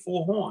don't need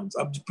 4 horns.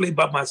 I'll just play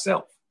by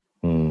myself.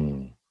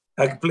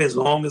 I can play as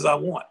long as I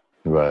want.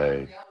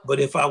 Right. But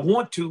if I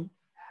want to,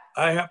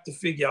 I have to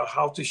figure out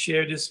how to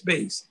share this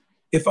space.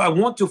 If I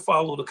want to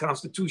follow the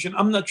Constitution,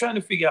 I'm not trying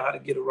to figure out how to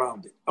get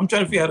around it. I'm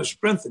trying to figure out how to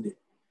strengthen it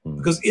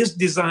because it's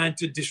designed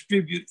to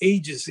distribute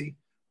agency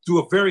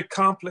through a very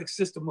complex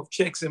system of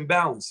checks and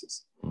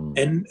balances.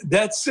 And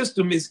that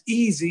system is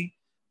easy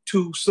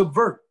to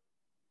subvert.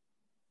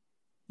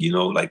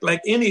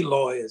 Like any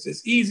law is.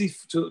 It's easy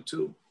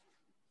to.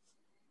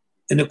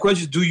 And the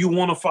question is, do you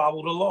want to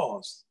follow the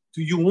laws?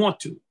 Do you want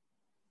to?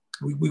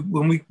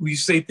 When we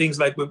say things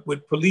like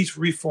with police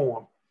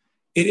reform,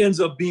 it ends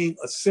up being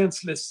a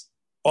senseless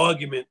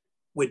argument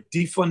with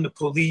defund the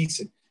police,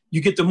 and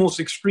you get the most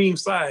extreme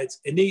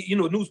sides, and they,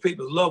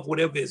 newspapers love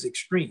whatever is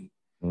extreme.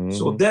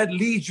 So that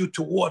leads you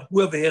toward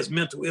whoever has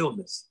mental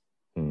illness.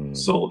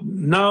 So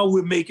now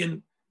we're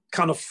making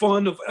kind of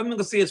fun of, I'm not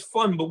gonna say it's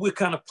fun, but we're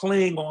kind of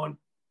playing on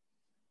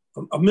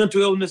a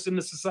mental illness in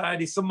the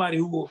society, somebody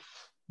who will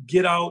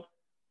get out,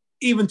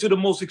 even to the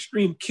most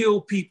extreme,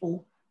 kill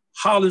people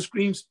holler,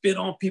 scream, spit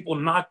on people,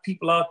 knock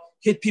people out,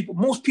 hit people.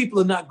 Most people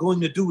are not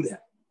going to do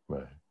that.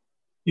 Right.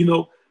 You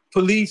know,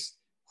 police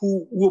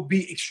who will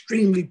be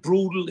extremely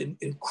brutal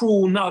and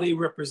cruel, now they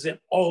represent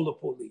all the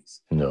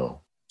police.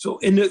 No. So,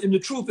 and the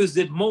truth is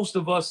that most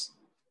of us,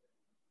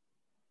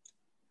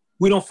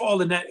 we don't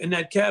fall in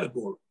that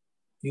category.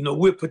 You know,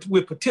 we're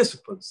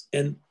participants,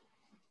 and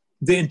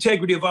the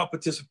integrity of our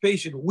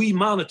participation, we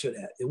monitor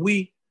that.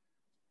 And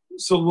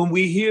so when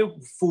we hear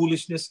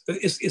foolishness,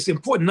 it's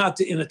important not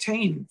to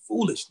entertain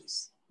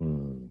foolishness.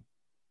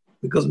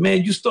 Because,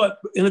 man, you start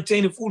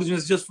entertaining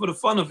foolishness just for the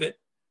fun of it,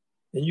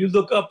 and you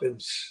look up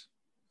and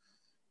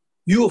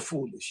you're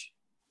foolish.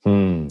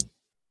 And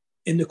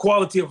the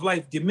quality of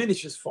life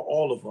diminishes for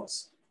all of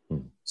us.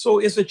 So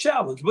it's a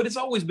challenge, but it's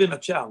always been a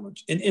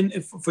challenge.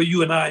 And for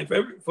you and I,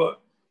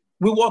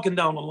 we're walking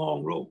down a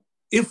long road.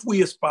 If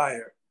we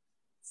aspire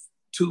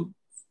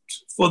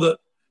for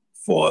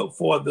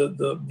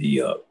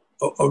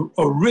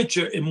a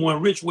richer and more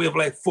enriched way of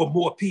life for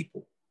more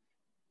people,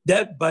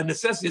 that by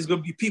necessity is going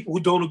to be people who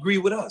don't agree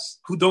with us,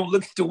 who don't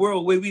look at the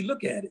world the way we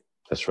look at it.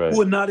 That's right.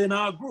 Who are not in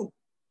our group.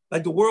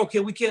 Like the world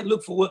we can't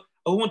look for what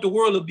I want the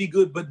world to be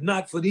good, but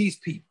not for these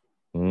people.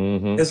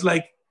 It's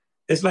like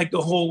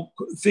the whole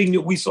thing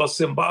that we saw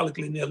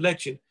symbolically in the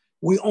election.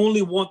 We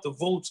only want the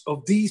votes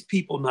of these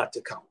people not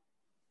to count.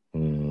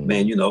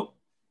 Man, you know,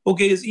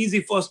 okay, it's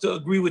easy for us to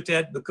agree with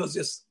that because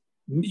it's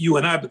you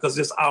and I, because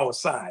it's our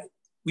side.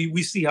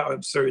 We see how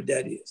absurd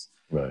that is.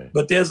 Right.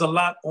 But there's a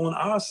lot on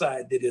our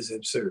side that is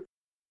absurd.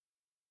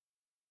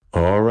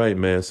 All right,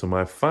 man. So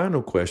my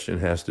final question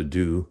has to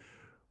do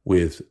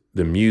with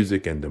the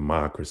music and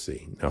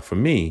democracy. Now, for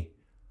me,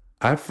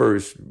 I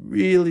first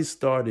really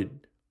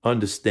started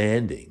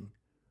understanding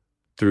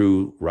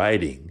through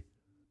writing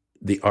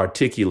the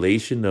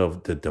articulation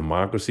of the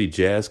democracy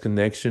jazz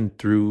connection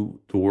through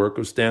the work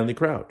of Stanley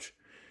Crouch.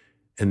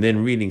 And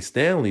then reading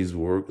Stanley's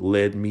work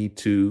led me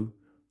to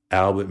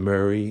Albert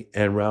Murray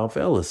and Ralph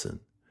Ellison,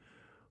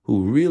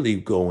 who really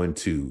go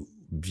into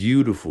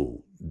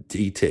beautiful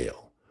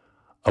detail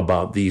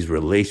about these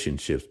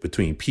relationships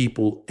between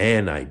people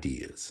and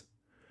ideas.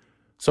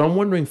 So I'm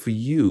wondering for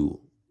you,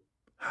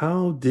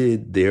 how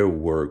did their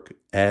work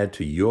add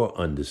to your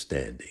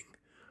understanding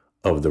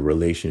of the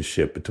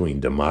relationship between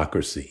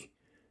democracy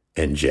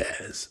and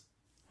jazz?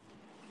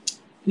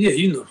 Yeah,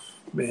 you know,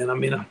 man, I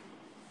mean, I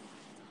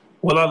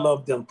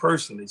love them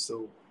personally,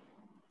 so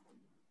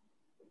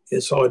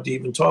it's hard to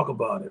even talk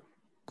about it.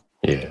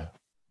 Yeah.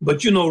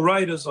 But, you know,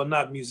 writers are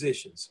not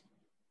musicians.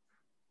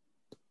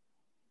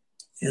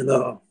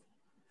 And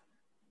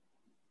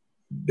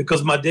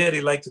because my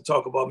daddy liked to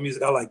talk about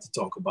music, I like to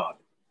talk about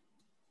it.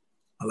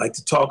 I like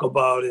to talk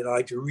about it. I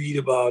like to read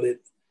about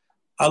it.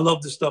 I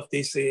love the stuff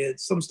they said.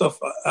 Some stuff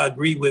I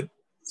agree with,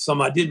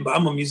 some I didn't, but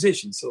I'm a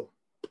musician, so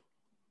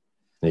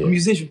a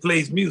musician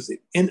plays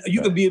music. And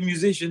you could be a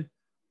musician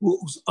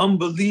who's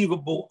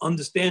unbelievable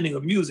understanding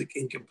of music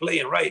and can play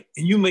and write,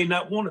 and you may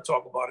not want to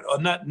talk about it or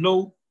not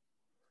know.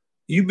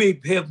 You may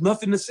have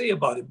nothing to say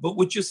about it, but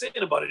what you're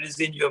saying about it is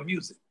in your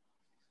music.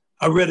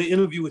 I read an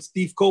interview with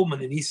Steve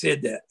Coleman, and he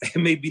said that. It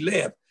made me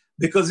laugh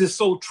because it's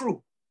so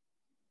true.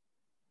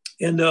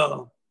 And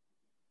I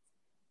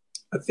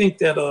think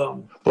that...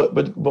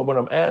 But what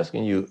I'm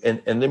asking you,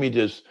 and let me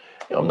just,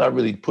 I'm not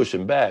really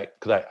pushing back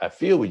because I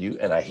feel with you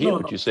and I hear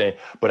what you're saying,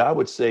 but I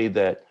would say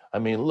that, I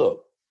mean,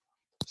 look,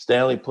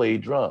 Stanley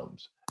played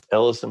drums,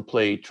 Ellison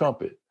played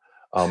trumpet,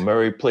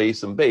 Murray played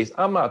some bass.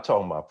 I'm not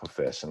talking about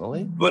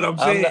professionally. But I'm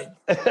saying...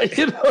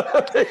 you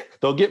know,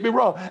 don't get me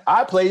wrong.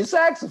 I played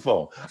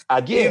saxophone.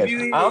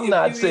 Again, I'm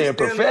not saying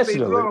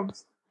professionally.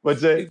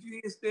 But if you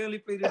hear Stanley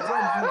play the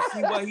drums,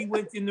 you see why he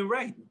went into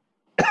writing.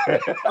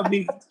 I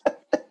mean...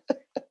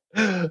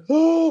 I'm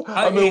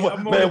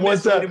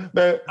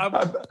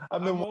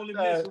only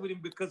messing with him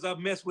because I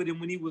messed with him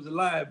when he was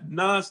alive,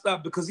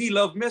 nonstop, because he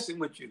loved messing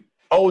with you.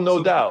 Oh,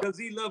 no doubt. Because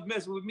he loved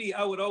messing with me,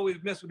 I would always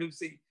mess with him and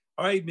say,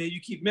 all right, man, you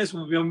keep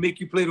messing with me, I'm gonna make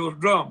you play those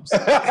drums.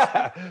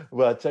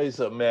 Well, I'll tell you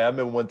something, man. I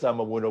remember one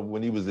time I went over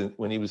when he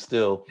was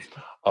still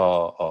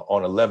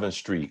on 11th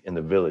Street in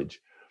the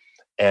Village,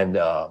 and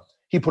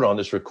he put on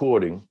this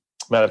recording.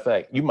 Matter of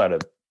fact, you might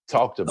have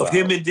talked about of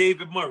him and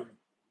David Murray.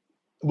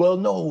 Well,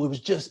 no, it was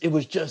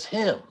just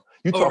him.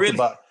 You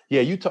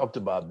talked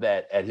about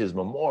that at his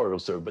memorial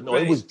service, but no,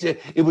 right.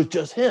 it was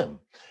just him.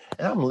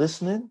 And I'm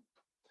listening.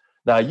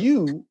 Now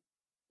you,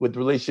 with the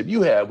relationship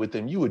you had with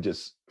him, you were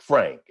just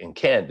frank and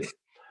candid.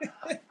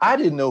 I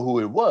didn't know who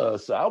it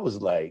was, so I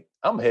was like,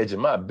 I'm hedging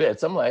my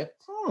bets. I'm like,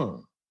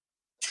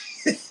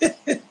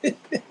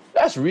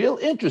 that's real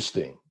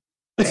interesting.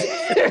 And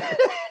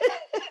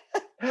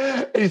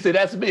he said,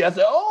 that's me. I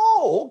said,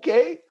 oh,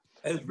 okay.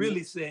 It's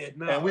really sad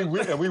now. And we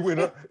went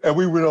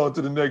on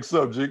to the next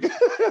subject.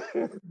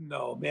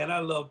 No, man, I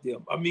loved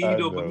him. I mean,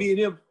 but me and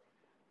him,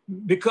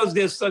 because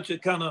there's such a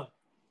kind of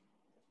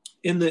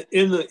in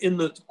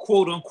the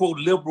quote unquote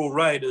liberal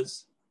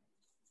writers,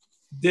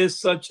 there's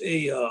such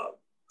a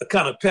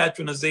kind of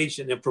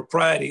patronization and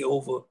propriety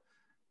over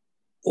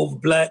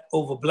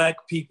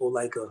black people,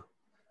 like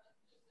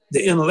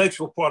the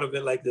intellectual part of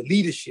it, like the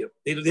leadership.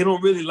 They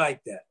don't really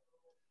like that.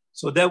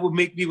 So that would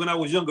make me, when I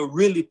was younger,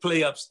 really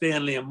play up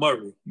Stanley and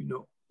Murray, you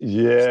know.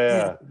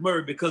 Yeah.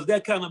 Murray, because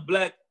that kind of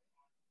black,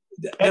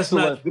 that's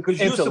excellent. Not, because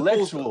you're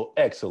intellectual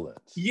excellence.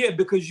 Yeah,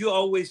 because you're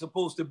always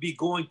supposed to be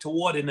going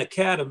toward an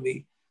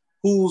academy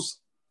whose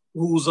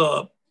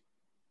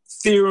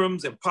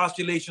theorems and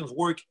postulations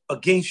work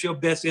against your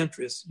best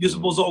interests. You're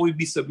supposed to always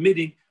be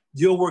submitting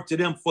your work to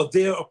them for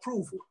their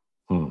approval.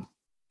 And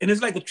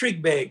it's like a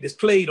trick bag that's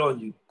played on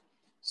you.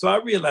 So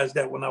I realized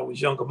that when I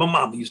was younger. My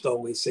mama used to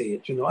always say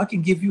it, you know, I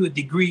can give you a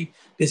degree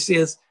that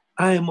says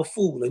I am a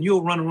fool, and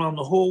you'll run around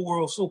the whole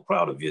world so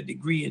proud of your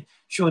degree and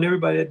showing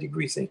everybody that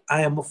degree saying,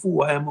 I am a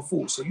fool, I am a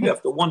fool. So you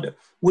have to wonder,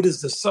 what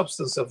is the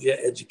substance of your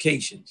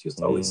education? She used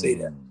to always say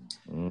that.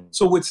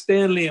 So with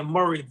Stanley and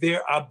Murray,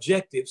 their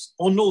objectives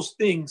on those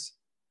things,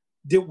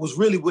 that was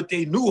really what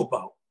they knew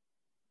about.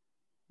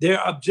 Their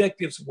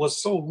objectives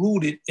was so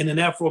rooted in an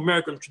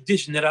Afro-American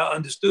tradition that I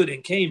understood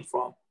and came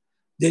from,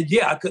 that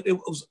it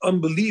was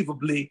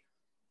unbelievably,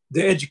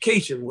 the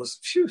education was,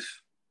 phew,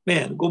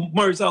 man, go to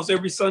Murray's house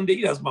every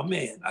Sunday, that's my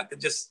man. I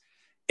could just,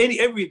 at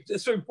a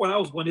certain point, I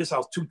was going to his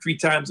house 2-3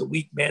 times a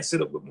week, man,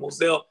 sit up with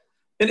Moselle.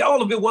 And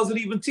all of it wasn't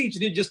even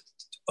teaching, it just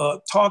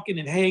talking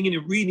and hanging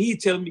and reading. He'd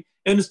tell me,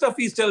 and the stuff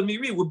he's telling me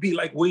read would be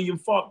like William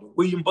Faulkner,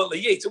 William Butler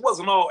Yeats. It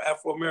wasn't all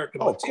Afro-American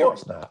material. Of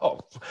course not.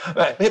 Oh,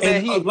 man,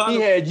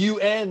 he had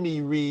you and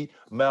me read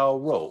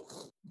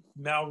Malraux.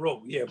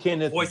 Malraux, yeah.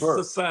 Kenneth Voices Burke.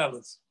 of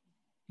Silence.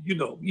 You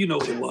know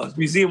what it was.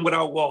 Museum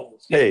Without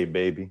Walls. Yeah. Hey,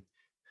 baby.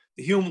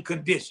 The Human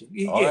Condition.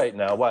 All right,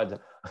 now, why?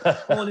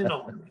 On and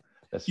on, man.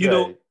 That's you right.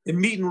 know, and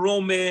meeting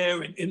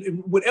Romare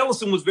and with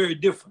Ellison was very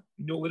different.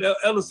 You know, with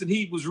Ellison,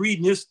 he was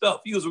reading his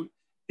stuff.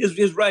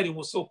 His writing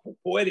was so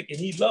poetic, and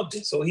he loved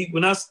it. So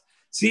when I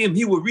see him,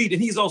 he would read, and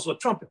he's also a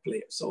trumpet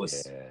player. So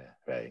it's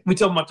right. We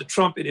talking about the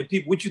trumpet and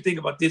people, what you think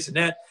about this and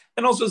that,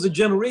 and also it's a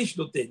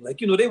generational thing.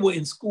 Like, you know, they were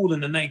in school in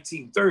the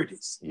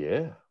 1930s.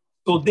 Yeah.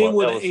 So they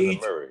were the Ellison age.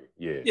 and Murray.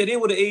 Yeah. Yeah, they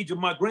were the age of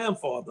my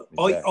grandfather,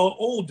 Exactly. or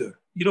older.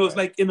 You know, it's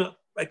like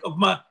of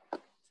my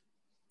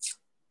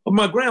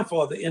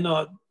grandfather. And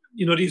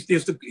you know, they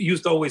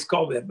used to always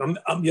call me that.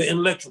 I'm your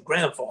intellectual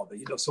grandfather.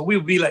 You know, so we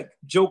would be like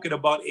joking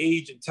about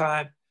age and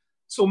time.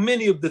 So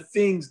many of the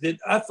things that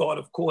I thought,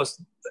 of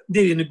course,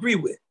 they didn't agree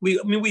with.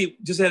 We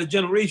just had a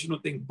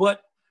generational thing,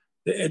 but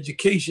the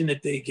education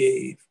that they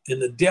gave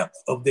and the depth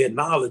of their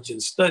knowledge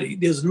and study,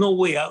 there's no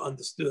way I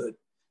understood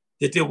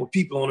that there were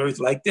people on earth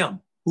like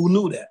them. Who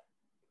knew that?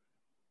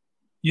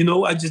 You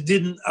know, I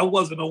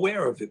wasn't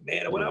aware of it,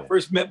 man. When I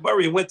first met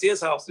Murray and went to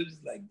his house, it was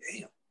like,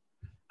 damn,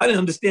 I didn't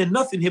understand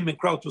nothing him and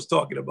Crouch was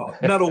talking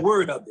about. Not a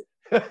word of it.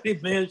 Hey,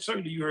 man,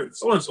 certainly you heard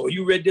so-and-so.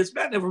 You read this,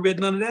 man. I never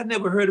read none of that.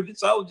 Never heard of it.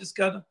 So I was just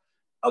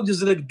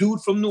like a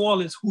dude from New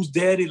Orleans whose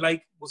daddy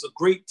was a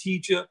great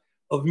teacher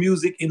of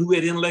music and who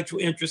had intellectual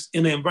interest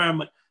in an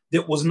environment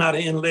that was not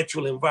an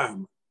intellectual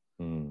environment.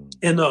 And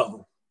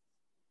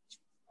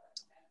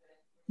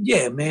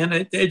yeah,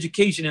 man, the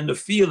education and the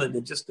feeling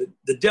and just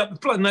the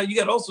depth. Plus, now you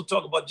got to also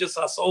talk about just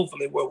how soulful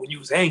they were when you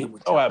was hanging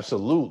with them. Oh,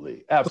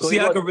 absolutely. So see,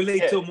 I can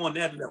relate to them on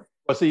that level.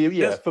 Well, see,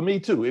 for me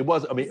too. It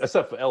was,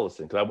 except for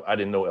Ellison, because I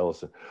didn't know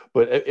Ellison,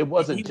 but it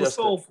wasn't he just was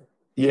soulful.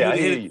 I hear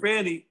hear you. you.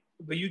 Franny,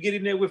 but you get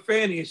in there with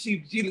Franny, and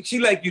she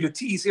liked you to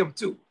tease him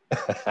too.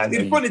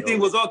 The funny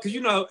thing was, because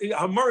you know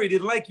how Murray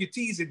didn't like you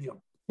teasing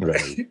him.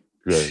 Right.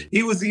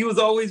 he was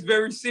always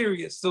very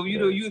serious. So you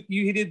know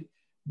you did,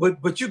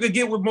 but you could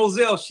get with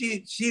Moselle.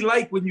 She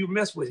liked when you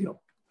mess with him.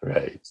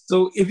 Right.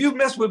 So if you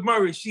mess with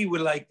Murray, she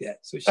would like that.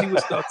 So she would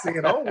start saying,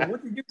 "Oh,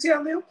 what did you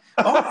tell him?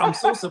 Oh, I'm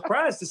so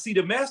surprised to see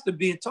the master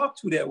being talked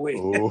to that way."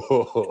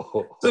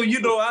 So you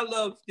know, I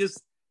love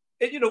just,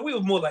 and you know, we were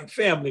more like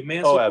family,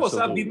 man. So of course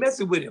I'd be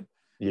messing with him.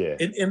 Yeah.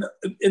 And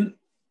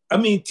I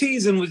mean,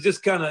 teasing was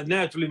just kind of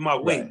naturally my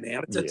way,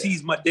 man. I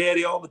tease my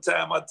daddy all the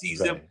time. I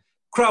tease him.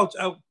 Crouch,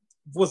 I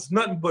was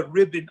nothing but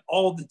ribbing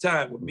all the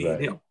time with me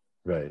and him.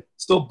 Right.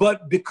 So,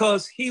 but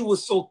because he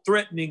was so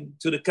threatening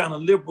to the kind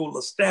of liberal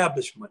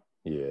establishment,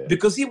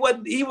 because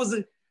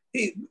and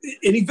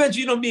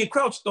eventually, you know, me and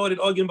Crouch started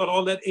arguing about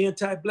all that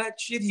anti-black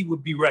shit he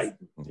would be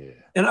writing. Yeah.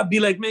 And I'd be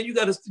like, man, you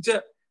got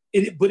to,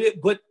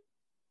 but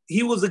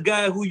he was a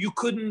guy who you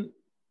couldn't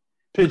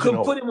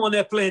put him on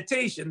that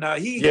plantation. Now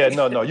you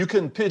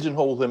couldn't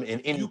pigeonhole him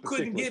in any. You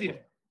couldn't get him,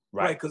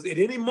 right? Because at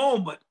any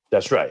moment,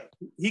 that's right,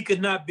 he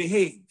could not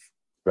behave.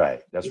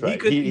 Right, that's right. He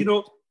could, you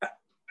know.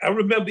 I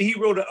remember he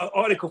wrote an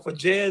article for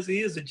Jazz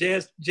Is, or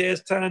Jazz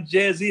Times,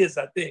 Jazz Is,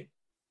 I think.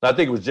 I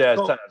think it was Jazz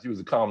Times. He was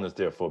a columnist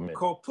there for a minute.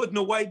 Called Putting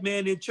a White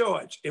Man in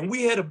Charge. And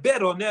we had a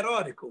bet on that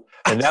article.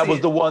 And that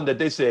was the one that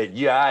they said,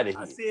 you're out of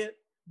here. I said,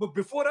 but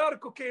before the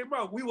article came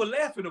out, we were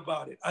laughing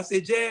about it. I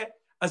said, Jazz,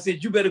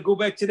 you better go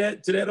back to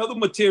that other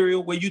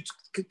material where you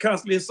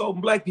constantly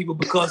insulting black people,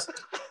 because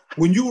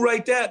when you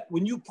write that,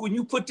 when you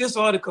put this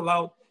article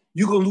out,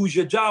 you're going to lose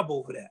your job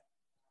over that.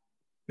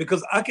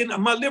 Because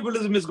my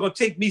liberalism is going to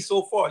take me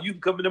so far. You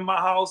can come into my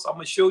house, I'm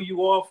going to show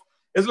you off.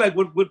 It's like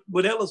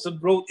what Ellison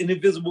wrote in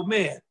Invisible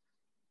Man.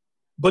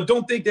 But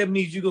don't think that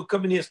means you're going to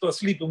come in here and start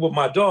sleeping with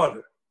my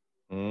daughter.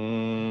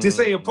 This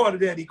ain't a part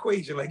of that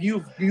equation. Like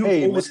you've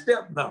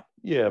overstepped now.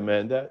 Yeah,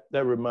 man.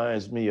 That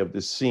reminds me of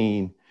the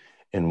scene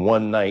in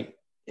One Night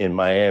in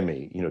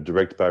Miami,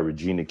 directed by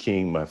Regina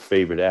King, my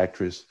favorite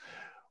actress,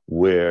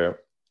 where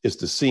it's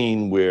the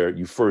scene where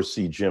you first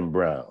see Jim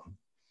Brown,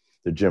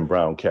 the Jim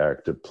Brown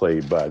character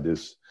played by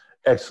this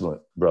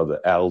excellent brother,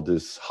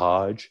 Aldous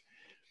Hodge,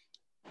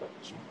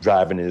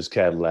 driving his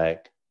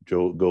Cadillac,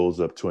 goes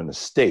up to an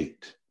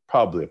estate,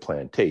 probably a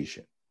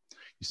plantation.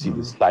 You see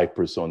the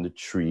cypress on the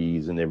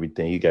trees and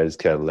everything. He got his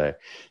Cadillac.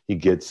 He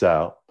gets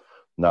out,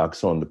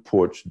 knocks on the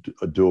porch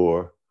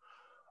door.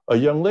 A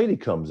young lady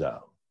comes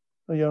out,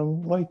 a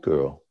young white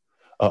girl.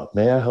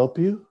 May I help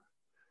you?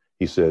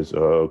 He says,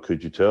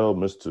 could you tell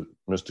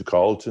Mr.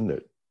 Carlton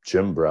that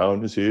Jim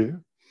Brown is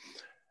here?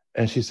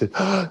 And she said,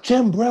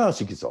 Jim Brown.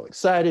 She gets all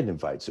excited,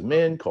 invites him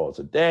in, calls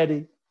her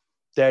daddy.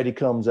 Daddy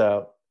comes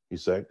out.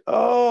 He's like,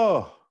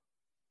 oh,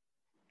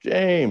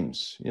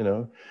 James,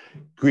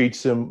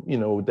 greets him,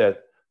 with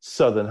that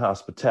Southern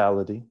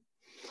hospitality.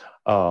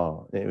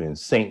 In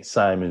St.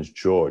 Simons,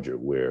 Georgia,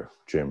 where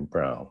Jim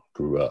Brown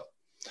grew up.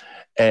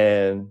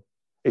 And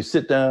they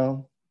sit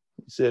down.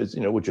 He says,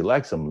 would you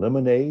like some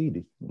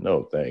lemonade?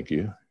 No, thank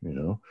you.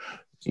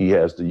 He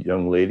has the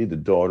young lady, the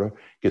daughter,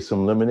 get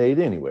some lemonade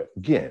anyway.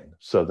 Again,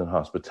 Southern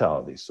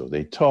hospitality. So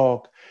they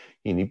talk,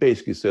 and he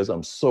basically says,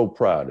 I'm so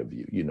proud of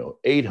you.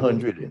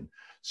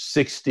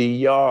 860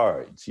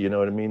 yards. You know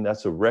what I mean?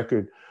 That's a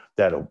record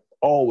that'll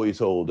always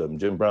hold up. And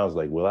Jim Brown's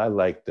like, well, I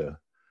like the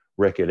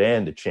record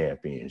and the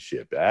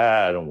championship.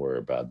 Don't worry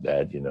about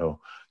that.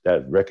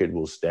 That record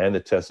will stand the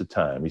test of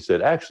time. He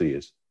said, actually,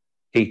 it's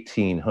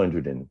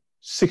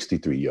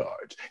 1,863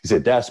 yards. He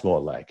said, that's more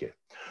like it.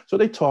 So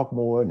they talk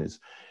more, and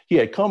he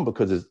had come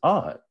because his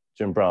aunt,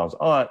 Jim Brown's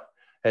aunt,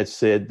 had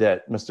said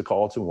that Mr.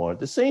 Carlton wanted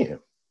to see him.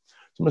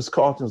 So Mr.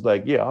 Carlton's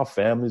like, yeah, our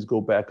families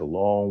go back a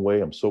long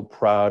way. I'm so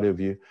proud of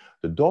you.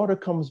 The daughter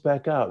comes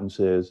back out and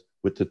says,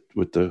 with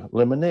the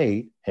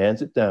lemonade,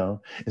 hands it down,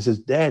 and says,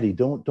 Daddy,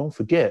 don't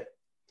forget,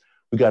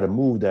 we got to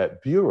move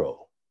that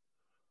bureau.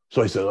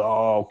 So he says,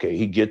 oh, okay.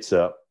 He gets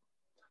up.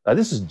 Now,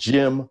 this is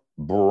Jim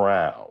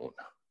Brown,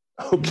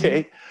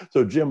 okay?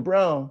 So Jim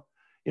Brown,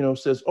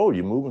 says, oh,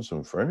 you're moving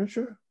some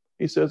furniture?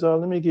 He says,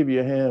 let me give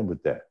you a hand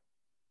with that.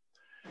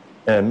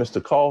 And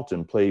Mr.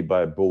 Carlton, played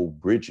by Bo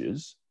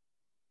Bridges,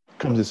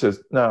 comes and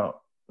says,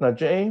 now,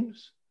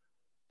 James,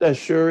 that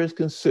sure is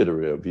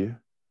considerate of you,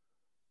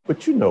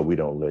 but we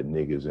don't let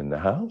niggas in the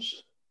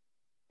house.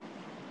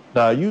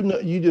 Now,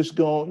 you just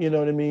go, you know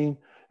what I mean?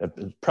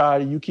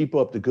 Proud of you, keep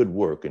up the good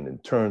work, and then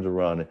turns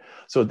around.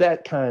 So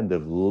that kind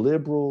of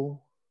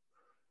liberal,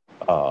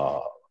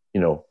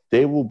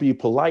 they will be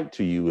polite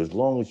to you as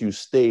long as you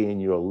stay in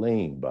your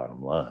lane,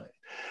 bottom line.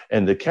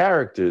 And the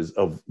characters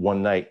of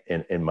One Night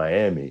in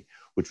Miami,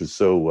 which was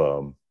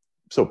so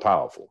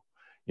powerful.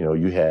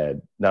 You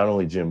had not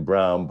only Jim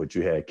Brown, but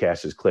you had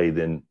Cassius Clay,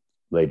 then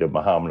later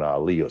Muhammad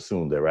Ali, or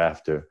soon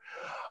thereafter,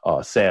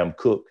 Sam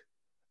Cooke,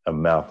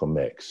 and Malcolm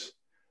X.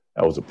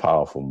 That was a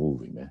powerful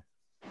movie, man.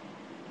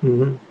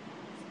 Mm-hmm.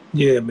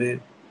 Yeah,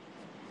 man.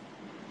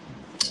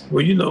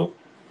 Well,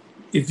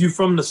 if you're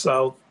from the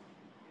South,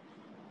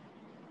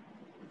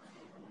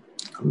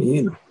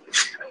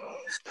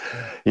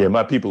 Yeah,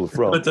 my people are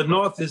from. But the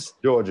North is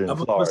Georgia and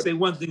Florida. I'm going to say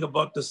one thing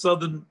about the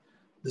Southern.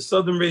 The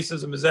Southern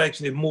racism is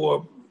actually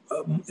more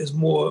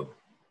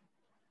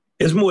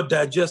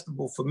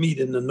digestible for me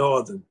than the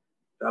Northern.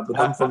 But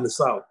I'm from the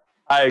South.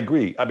 I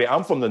agree.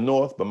 I'm from the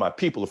North, but my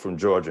people are from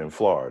Georgia and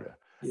Florida.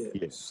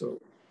 Yeah.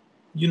 So,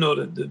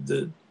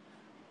 the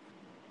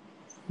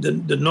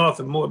North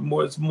are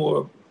more. It's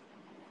more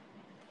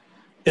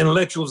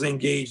intellectuals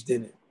engaged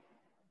in it,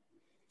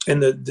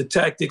 and the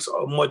tactics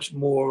are much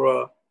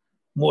more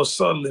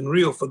subtle and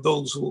real for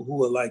those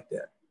who are like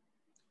that.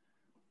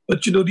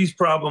 But these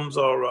problems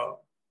are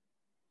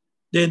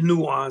they're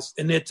nuanced,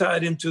 and they're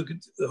tied into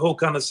the whole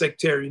kind of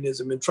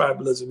sectarianism and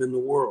tribalism in the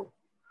world,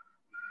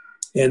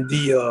 and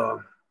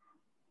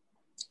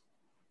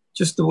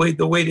just the way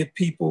that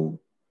people.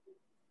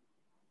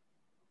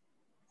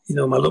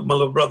 My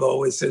little brother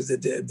always says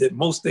that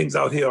most things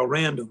out here are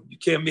random. You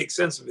can't make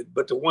sense of it.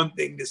 But the one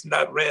thing that's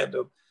not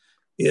random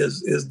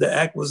is the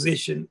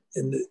acquisition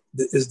and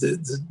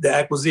the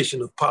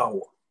acquisition of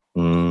power.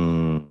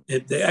 And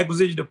the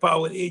acquisition of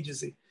power and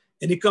agency,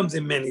 and it comes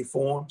in many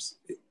forms.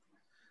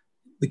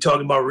 We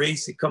talk about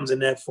race, it comes in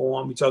that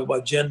form. We talk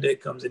about gender,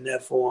 it comes in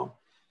that form.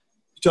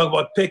 We talk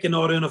about pecking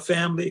order in a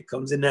family, it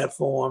comes in that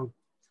form.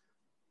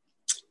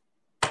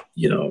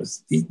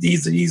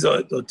 These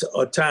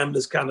are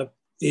timeless kind of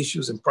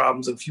issues and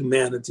problems of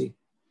humanity.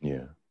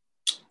 Yeah.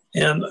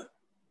 And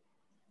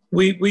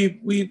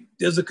we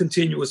there's a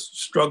continuous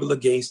struggle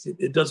against it.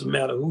 It doesn't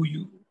matter who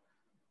you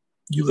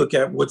look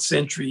at, what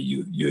century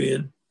you're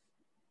in.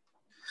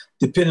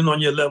 Depending on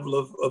your level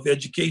of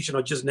education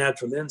or just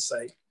natural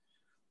insight,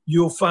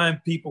 you'll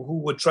find people who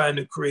were trying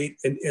to create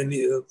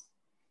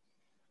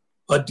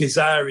a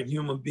desire in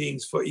human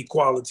beings for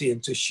equality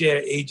and to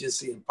share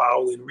agency and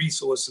power and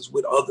resources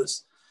with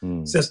others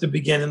since the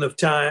beginning of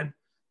time.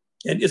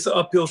 And it's an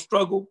uphill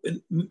struggle.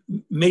 And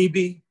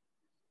maybe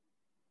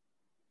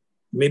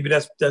maybe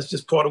that's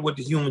just part of what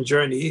the human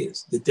journey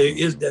is, that there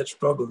is that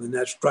struggle and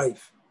that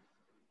strife.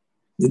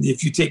 And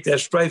if you take that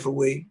strife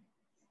away,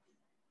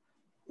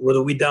 what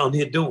are we down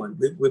here doing?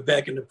 We're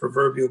back in the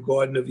proverbial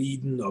Garden of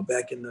Eden, or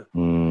back in the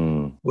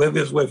where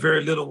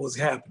very little was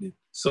happening.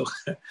 So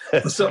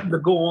for something to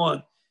go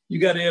on, you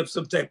got to have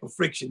some type of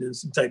friction and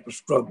some type of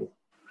struggle.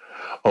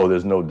 Oh,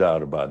 there's no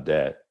doubt about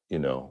that,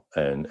 and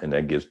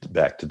that gets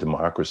back to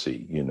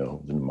democracy,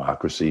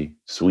 democracy,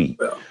 sweet.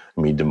 Well,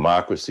 I mean,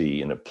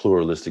 democracy, in a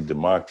pluralistic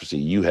democracy,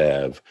 you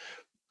have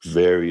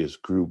various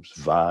groups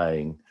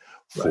vying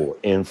for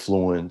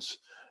influence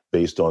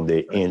based on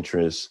their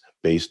interests,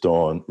 based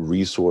on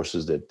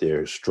resources that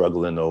they're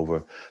struggling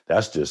over.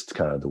 That's just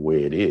kind of the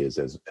way it is,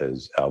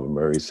 as Albert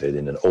Murray said,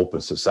 in an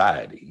open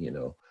society,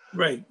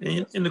 Right.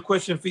 And the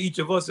question for each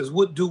of us is,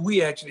 what do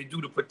we actually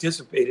do to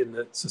participate in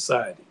the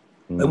society?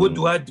 Like, what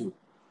do I do?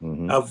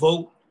 I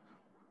vote.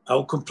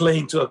 I'll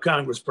complain to a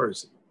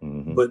congressperson.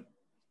 But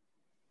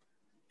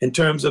in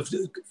terms of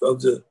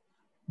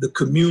the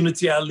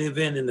community I live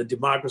in and the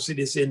democracy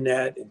that's in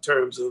that, in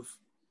terms of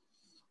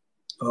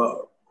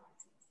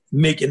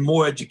making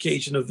more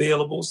education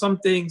available, some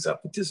things I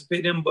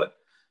participate in, but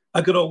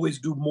I could always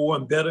do more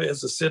and better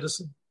as a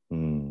citizen.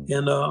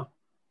 And I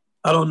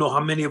don't know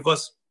how many of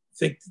us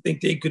think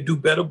they could do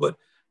better, but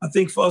I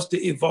think for us to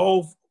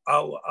evolve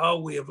our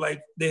way of life,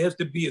 there has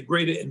to be a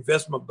greater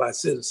investment by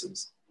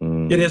citizens.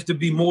 It has to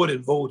be more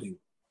than voting.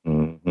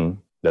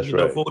 That's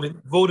right.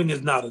 Voting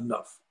is not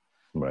enough.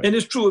 Right. And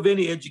it's true of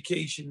any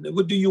education.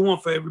 What do you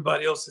want for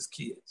everybody else's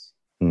kids?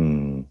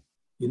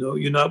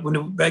 You're not,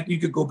 you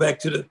could go back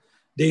to the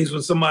days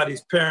when somebody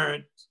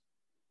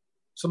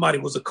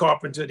was a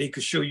carpenter, they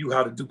could show you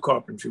how to do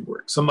carpentry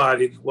work.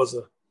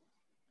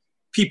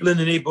 People in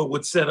the neighborhood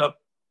would set up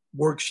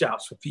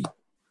workshops for people.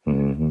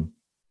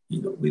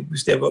 We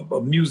used to have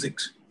a music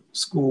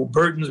school,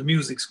 Burton's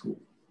Music School.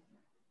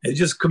 It's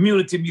just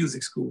community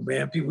music school,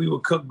 man. We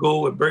would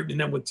go, and Burton and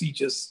them would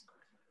teach us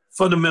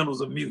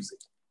fundamentals of music.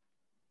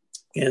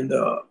 And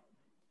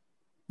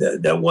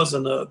that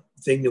wasn't a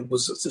thing that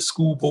was a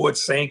school board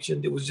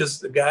sanctioned. It was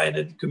just a guy in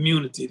the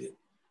community that,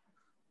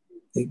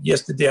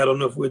 yesterday, I don't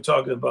know if we were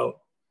talking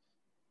about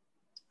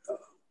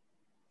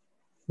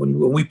when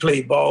we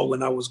played ball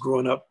when I was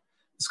growing up.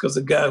 It's because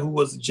a guy who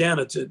was a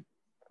janitor,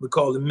 we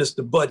called him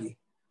Mr. Buddy.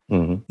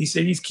 He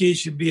said these kids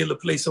should be able to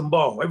play some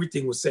ball.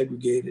 Everything was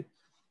segregated.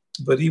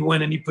 But he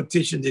went and he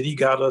petitioned and he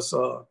got us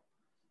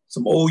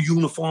some old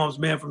uniforms,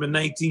 man, from the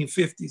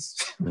 1950s.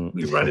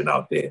 We running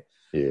out there.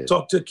 Yeah.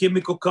 Talked to a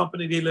chemical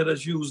company. They let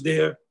us use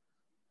their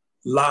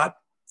lot,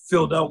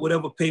 filled out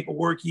whatever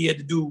paperwork he had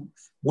to do,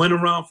 went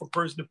around from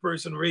person to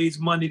person,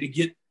 raised money to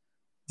get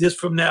this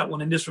from that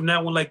one and this from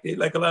that one, like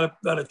a lot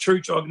of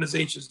church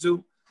organizations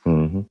do.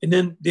 And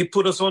then they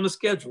put us on the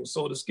schedule.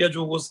 So the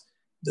schedule was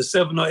the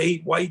 7 or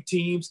 8 white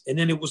teams, and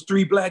then it was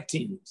 3 black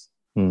teams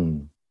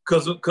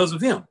because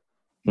of him.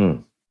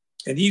 And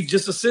he's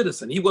just a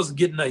citizen. He wasn't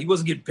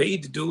getting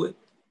paid to do it.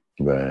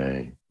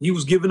 Right. He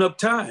was giving up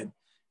time.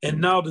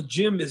 And now the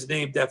gym is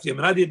named after him.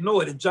 And I didn't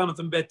know it. And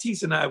Jonathan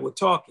Baptiste and I were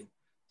talking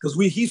because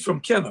he's from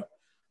Kenner.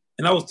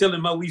 And I was telling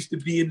him how we used to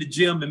be in the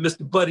gym, and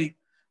Mr. Buddy,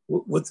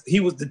 he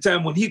was the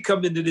time when he'd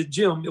come into the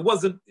gym.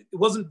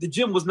 The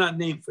gym was not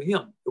named for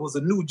him. It was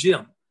a new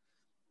gym.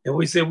 And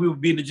we said we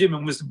would be in the gym,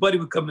 and Mr. Buddy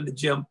would come in the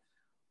gym.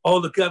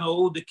 All the kind of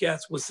older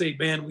cats would say,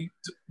 man, we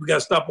got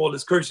to stop all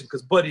this cursing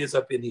because Buddy is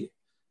up in here.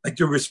 Like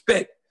the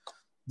respect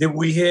that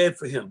we had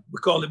for him. We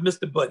called him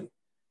Mr. Buddy.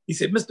 He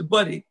said, Mr.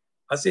 Buddy.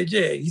 I said,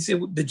 yeah. He said,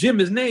 the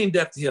gym is named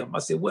after him. I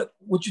said, what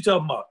you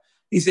talking about?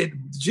 He said,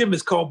 the gym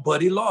is called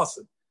Buddy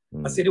Lawson.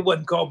 I said, it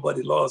wasn't called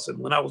Buddy Lawson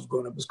when I was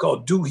growing up. It was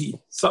called Doohy,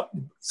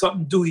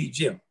 something Doohy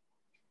Gym.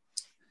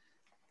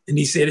 And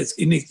he said,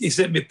 he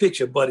sent me a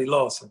picture of Buddy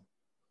Lawson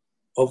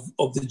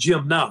of the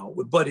gym now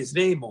with Buddy's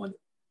name on it.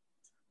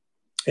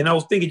 And I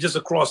was thinking just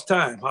across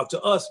time, how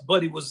to us,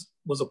 Buddy was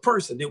a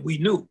person that we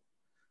knew.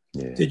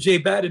 Yeah. To Jay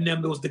Batten, there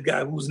was the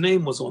guy whose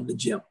name was on the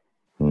gym.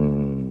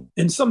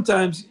 And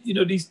sometimes,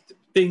 these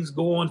things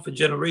go on for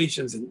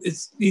generations, and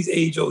it's these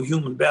age-old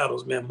human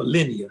battles, man,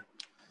 millennia.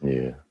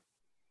 Yeah.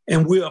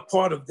 And we're a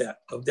part of that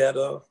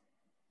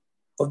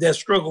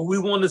struggle. We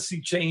want to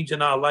see change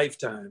in our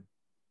lifetime,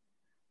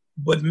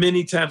 but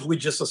many times we're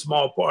just a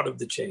small part of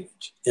the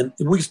change. And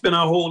we spend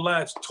our whole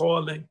lives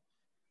toiling,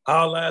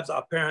 our lives,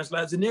 our parents'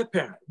 lives, and their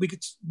parents. We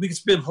could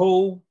spend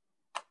whole,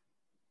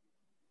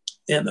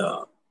 and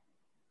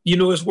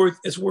it's worth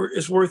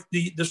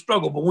the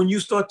struggle. But when you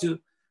start to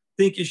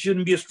think it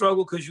shouldn't be a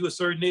struggle because you're a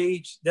certain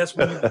age, that's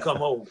when you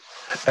become old.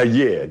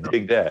 Yeah,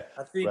 dig that.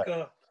 I think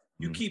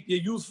you keep your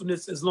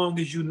youthfulness as long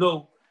as you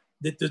know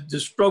that the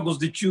struggles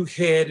that you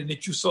had and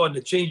that you saw and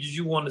the changes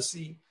you want to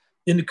see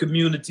in the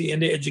community,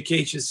 in the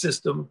education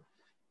system,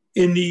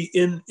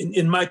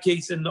 in my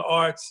case, in the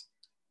arts,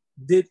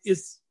 that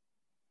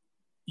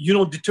you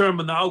don't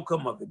determine the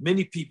outcome of it.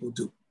 Many people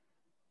do.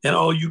 And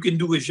all you can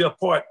do is your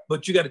part,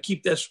 but you got to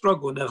keep that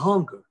struggle and that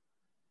hunger.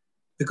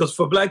 Because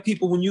for Black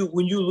people, when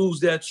you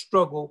lose that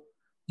struggle,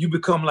 you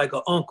become like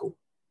an uncle.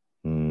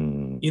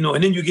 You know,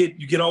 and then you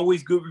get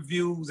always good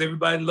reviews.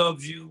 Everybody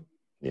loves you.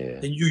 Yeah.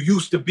 And you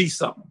used to be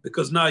something,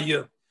 because now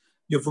your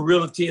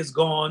virility is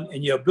gone,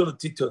 and your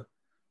ability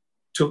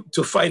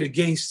to fight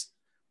against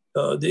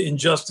the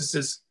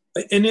injustices,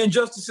 and the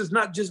injustices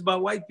not just by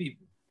white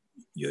people.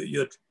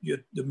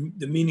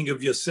 The meaning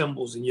of your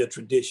symbols and your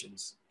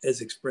traditions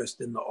as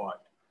expressed in the art.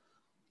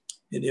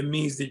 And it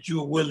means that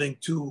you're willing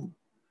to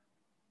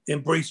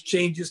embrace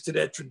changes to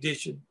that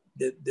tradition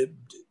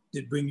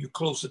that bring you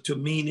closer to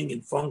meaning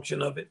and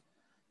function of it.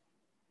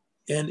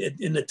 And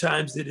in the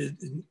times that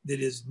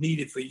is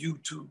needed for you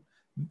to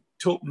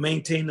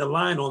maintain the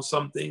line on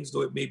some things,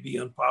 though it may be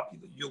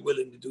unpopular, you're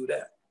willing to do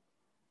that.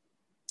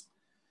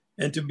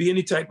 And to be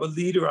any type of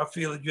leader, I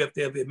feel that you have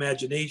to have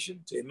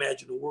imagination, to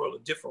imagine the world a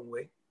different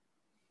way.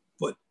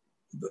 But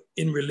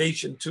in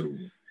relation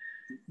to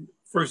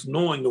first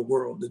knowing the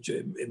world that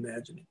you're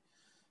imagining.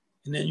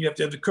 And then you have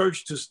to have the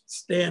courage to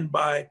stand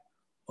by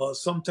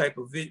some type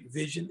of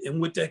vision.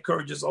 And with that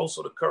courage is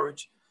also the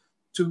courage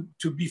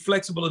to be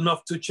flexible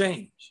enough to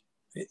change.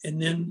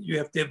 And then you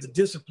have to have the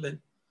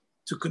discipline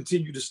to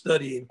continue to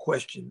study and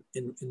question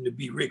and to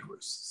be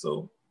rigorous.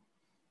 So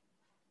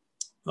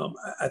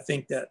I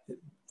think that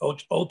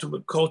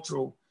ultimate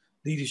cultural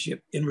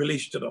leadership in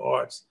relation to the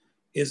arts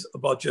is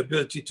about your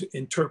ability to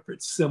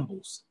interpret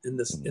symbols in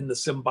the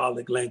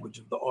symbolic language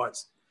of the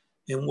arts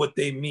and what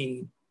they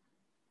mean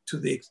to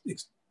the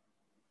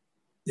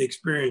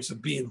experience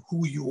of being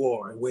who you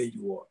are and where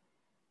you are.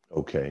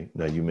 Okay.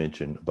 Now you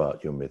mentioned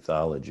about your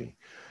mythology,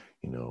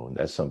 you know, and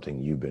that's something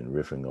you've been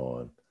riffing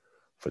on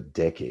for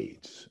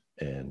decades.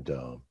 And,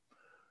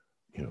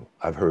 you know,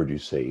 I've heard you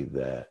say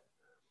that,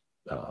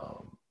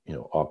 you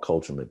know, our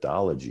cultural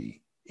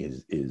mythology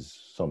is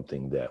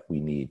something that we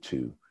need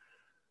to,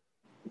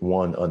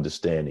 one,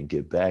 understand and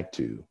get back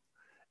to.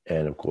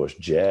 And of course,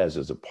 jazz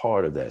is a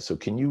part of that. So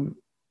can you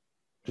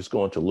just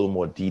go into a little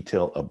more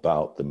detail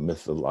about the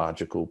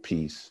mythological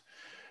piece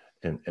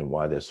and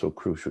why they're so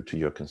crucial to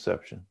your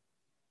conception?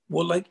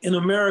 Well, like in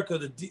America,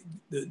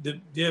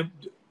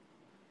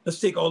 let's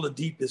take all the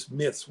deepest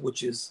myths,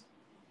 which is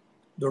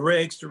the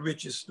rags to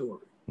riches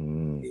story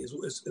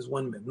is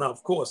one myth. Now,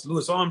 of course,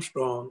 Louis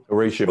Armstrong,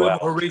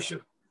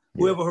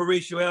 whoever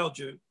Horatio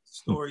Alger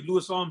story,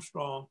 Louis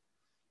Armstrong,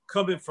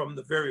 coming from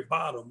the very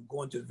bottom,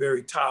 going to the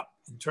very top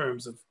in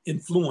terms of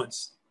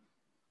influence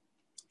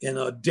and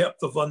a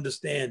depth of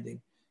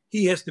understanding,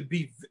 he has to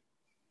be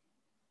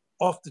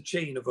off the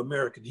chain of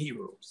American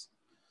heroes.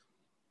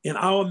 In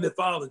our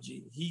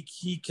mythology,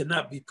 he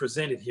cannot be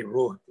presented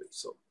heroically.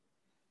 So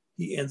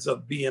he ends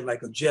up being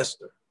like a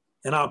jester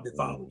in our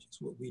mythology, is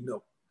what we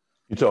know.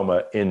 You're talking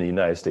about in the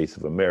United States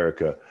of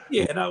America,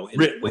 yeah,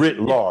 writ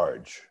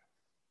large.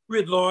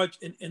 Writ large,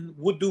 and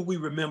what do we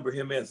remember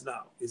him as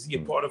now? Is he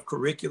a part of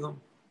curriculum?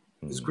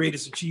 His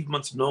greatest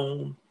achievements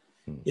known?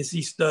 Is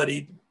he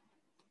studied?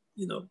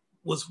 You know,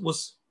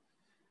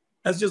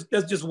 that's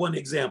just one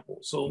example.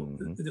 So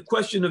the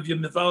question of your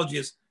mythology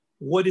is,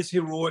 what is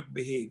heroic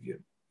behavior?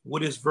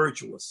 What is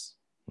virtuous?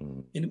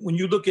 And when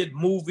you look at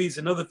movies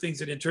and other things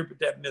that interpret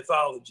that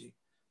mythology,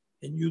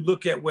 and you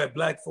look at where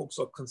Black folks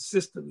are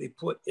consistently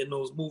put in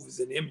those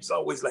movies, and the image is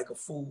always like a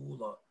fool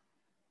or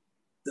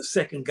the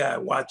second guy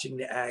watching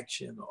the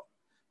action or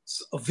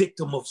a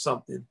victim of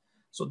something.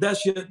 So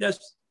that's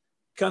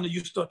kind of, you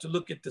start to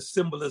look at the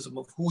symbolism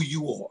of who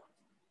you are.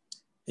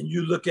 And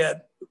you look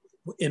at,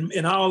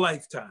 in our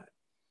lifetime,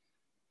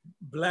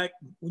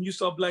 when you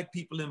saw Black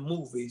people in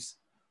movies,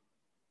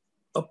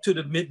 up to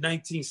the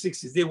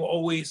mid-1960s, they were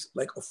always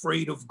like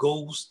afraid of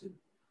ghosts and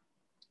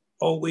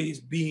always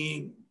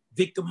being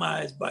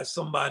victimized by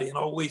somebody and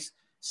always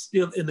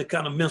still in the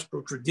kind of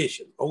minstrel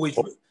tradition, always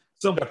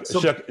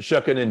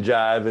shucking and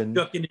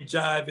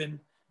jiving.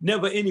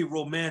 Never any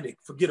romantic,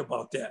 forget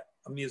about that.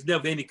 I mean, it's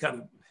never any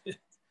kind of, it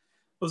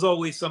was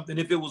always something.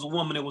 If it was a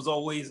woman, it was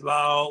always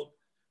loud,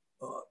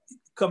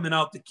 coming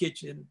out the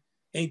kitchen,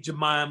 Aunt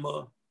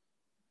Jemima,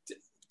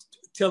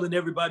 telling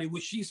everybody,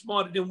 well, she's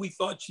smarter than we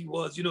thought she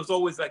was. You know, it's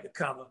always like a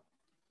kind of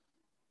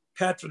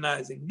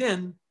patronizing.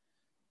 Then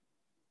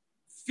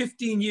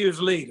 15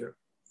 years later,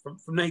 from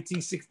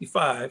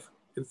 1965,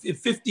 in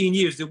 15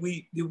 years that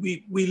we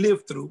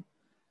lived through,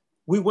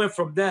 we went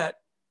from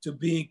that to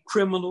being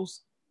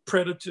criminals,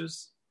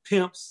 predators,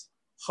 pimps,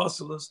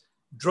 hustlers,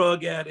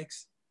 drug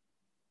addicts.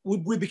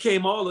 We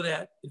became all of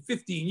that in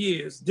 15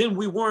 years. Then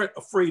we weren't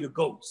afraid of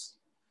ghosts.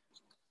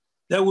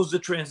 That was the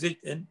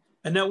transition,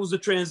 and that was the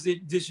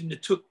transition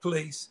that took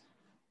place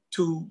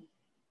to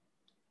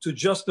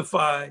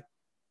justify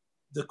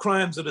the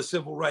crimes of the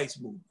civil rights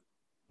movement.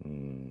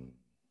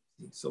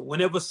 So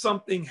whenever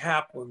something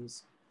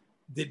happens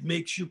that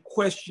makes you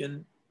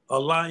question a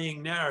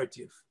lying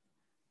narrative,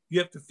 you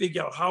have to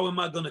figure out, how am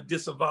I going to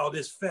disavow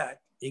this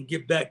fact and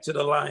get back to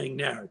the lying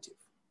narrative?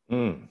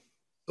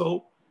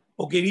 So,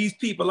 okay, these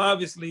people,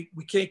 obviously,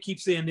 we can't keep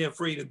saying they're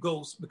afraid of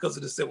ghosts because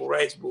of the civil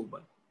rights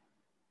movement.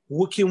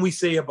 What can we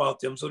say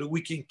about them so that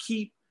we can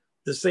keep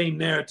the same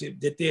narrative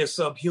that they're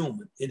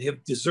subhuman and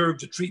have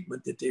deserved the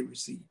treatment that they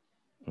receive?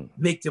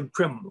 Make them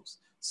criminals,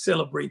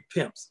 celebrate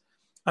pimps.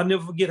 I'll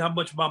never forget how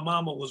much my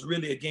mama was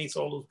really against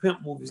all those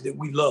pimp movies that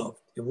we loved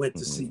and went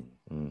to see.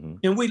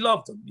 And we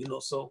loved them, you know,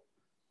 so,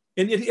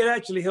 and it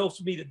actually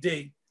helps me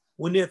today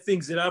when there are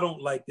things that I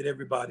don't like that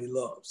everybody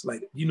loves,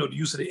 like, you know, the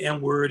use of the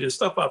N-word and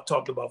stuff I've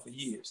talked about for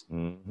years.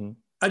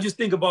 I just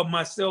think about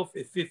myself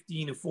at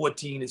 15 and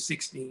 14 and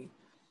 16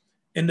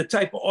 and the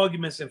type of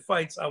arguments and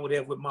fights I would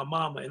have with my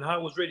mama and how I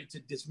was ready to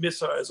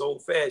dismiss her as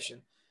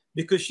old-fashioned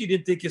because she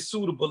didn't think it's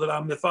suitable that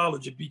our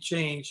mythology be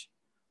changed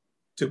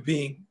to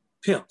being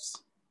pimps.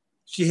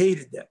 She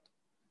hated that.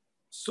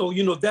 So,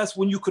 you know, that's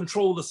when you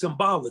control the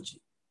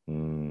symbology.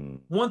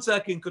 Once I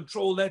can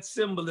control that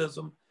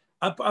symbolism,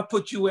 I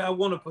put you where I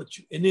want to put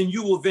you. And then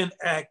you will then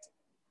act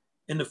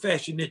in the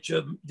fashion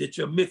that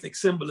your mythic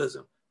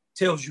symbolism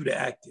tells you to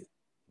act in.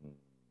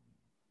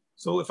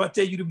 So if I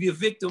tell you to be a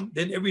victim,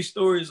 then every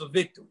story is a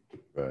victim.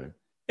 Right.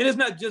 And it's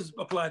not just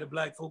applied to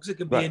Black folks. It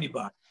could be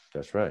anybody.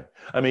 That's right.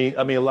 I mean,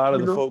 a lot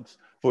of the folks,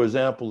 for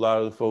example, a lot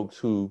of the folks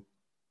who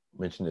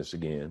mention this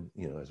again,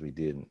 you know, as we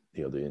did in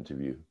the other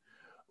interview,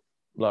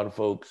 a lot of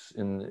folks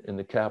in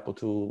the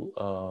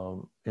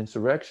Capitol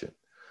insurrection,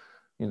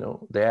 you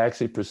know, they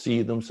actually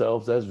perceive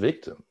themselves as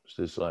victims.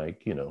 It's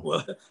like, you know,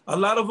 well, a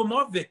lot of them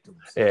are victims.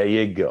 There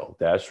you go.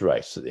 That's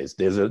right. So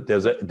there's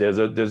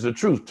a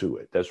truth to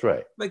it. That's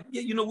right. Like,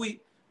 you know,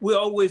 we're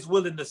always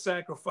willing to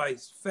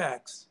sacrifice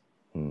facts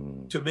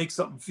to make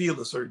something feel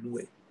a certain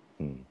way.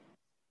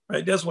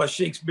 Right. That's why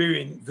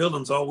Shakespearean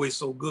villains are always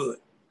so good.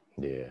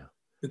 Yeah.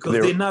 Because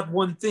they're not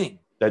one thing.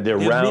 That they're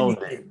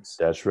rounded.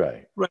 That's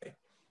right. Right.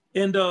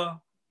 And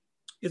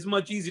it's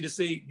much easier to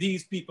say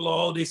these people are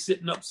all they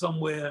sitting up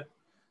somewhere,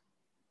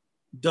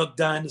 Duck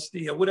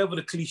Dynasty or whatever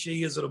the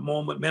cliche is of the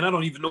moment. Man, I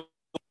don't even know.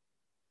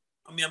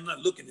 I mean, I'm not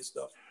looking at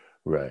stuff.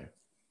 Right.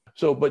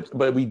 So,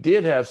 but we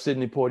did have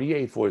Sidney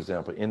Poitier, for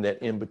example, in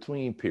that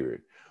in-between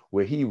period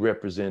where he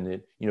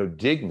represented, you know,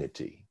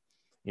 dignity,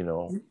 you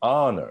know,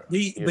 honor.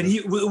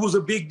 It was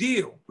a big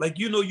deal. Like,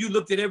 you know, you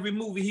looked at every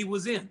movie he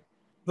was in.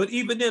 But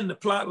even then, the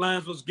plot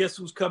lines was, guess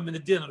who's coming to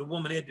dinner? The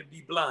woman had to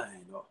be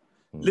blind. Or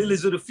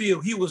Lilies of the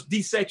Field, he was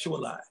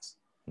desexualized.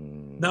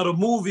 Now, the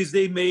movies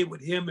they made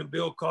with him and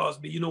Bill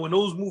Cosby, you know, when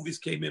those movies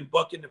came in,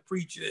 Buck and the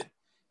Preacher,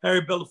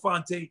 Harry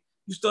Belafonte,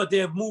 you start to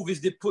have movies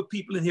that put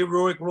people in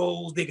heroic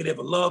roles. They could have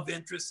a love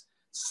interest,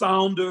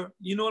 Sounder.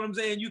 You know what I'm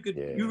saying?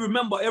 You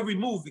remember every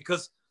movie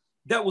because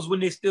that was when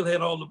they still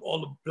had all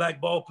the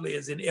Black ball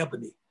players in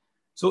ebony.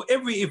 So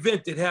every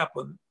event that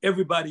happened,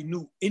 everybody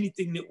knew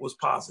anything that was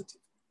positive.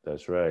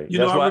 That's right. You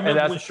know,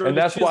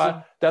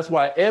 That's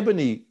why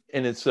Ebony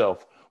in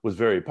itself was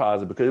very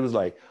positive because it was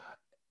like,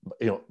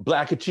 you know,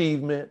 Black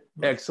achievement,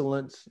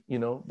 excellence, you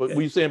know. But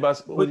what you saying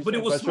about? But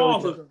it was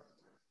smaller,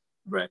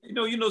 right? You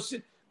know.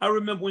 I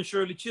remember when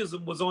Shirley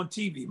Chisholm was on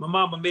TV. My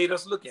mama made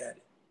us look at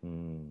it.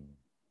 And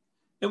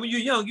when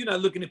you're young, you're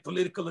not looking at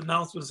political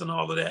announcements and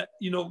all of that.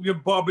 You know, you're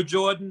Barbara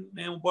Jordan,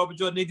 man. When Barbara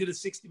Jordan, they did a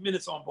 60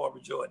 Minutes on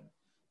Barbara Jordan.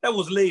 That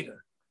was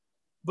later,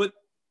 but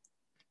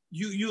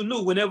you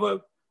knew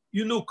whenever.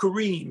 You knew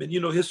Kareem and,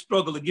 you know, his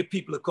struggle to get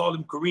people to call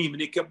him Kareem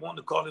and they kept wanting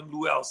to call him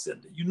Lou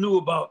Alcindor. You knew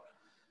about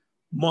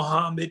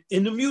Muhammad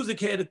and the music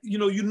had, you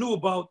know, you knew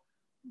about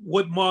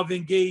what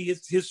Marvin Gaye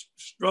is, his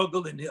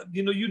struggle and,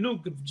 you know, you knew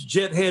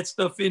Jet had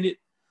stuff in it,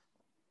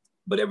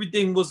 but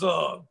everything was,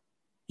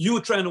 you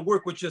were trying to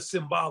work with your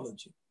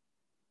symbology.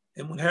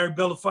 And when Harry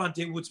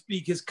Belafonte would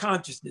speak his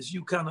consciousness,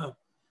 you kind of,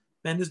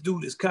 man, this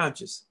dude is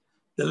conscious.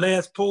 The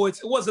Last Poets,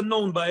 it wasn't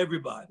known by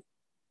everybody,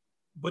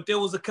 but there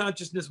was a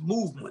consciousness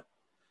movement.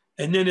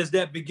 And then as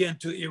that began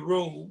to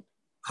erode,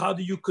 how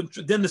do you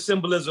control? Then the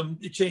symbolism,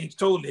 it changed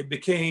totally. It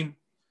became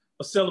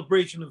a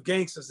celebration of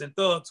gangsters and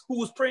thugs who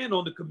was preying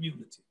on the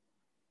community.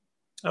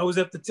 I always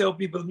have to tell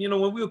people, you know,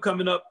 when we were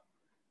coming up,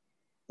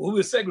 we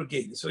were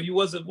segregated. So you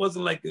wasn't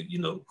like, you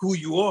know, who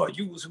you are.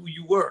 You was who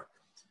you were.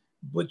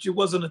 But it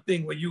wasn't a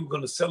thing where you were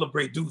going to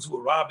celebrate dudes who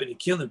were robbing and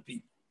killing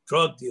people,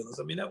 drug dealers.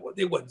 I mean,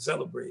 they wasn't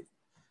celebrated.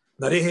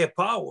 Now they had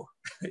power.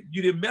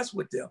 You didn't mess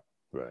with them.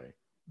 Right.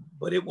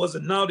 But it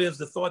wasn't. Now there's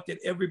the thought that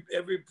every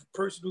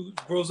person who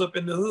grows up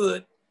in the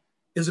hood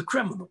is a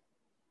criminal.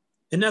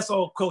 And that's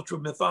all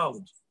cultural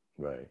mythology.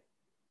 Right.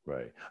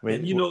 I mean,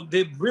 and, you know,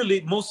 they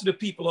really, most of the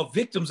people are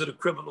victims of the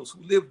criminals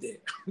who live there.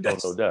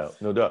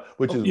 No doubt.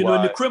 Which is you why. know,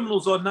 and the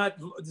criminals are not,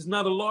 there's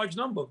not a large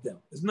number of them.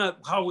 It's not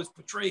how it's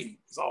portrayed.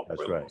 It's all that's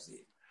criminals right.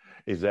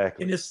 here.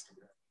 Exactly. And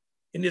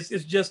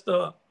it's just,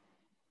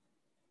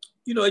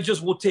 you know, it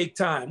just will take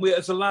time.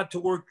 It's a lot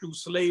to work through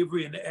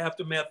slavery and the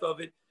aftermath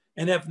of it.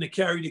 And having to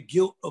carry the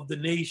guilt of the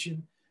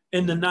nation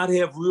and to not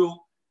have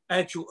real,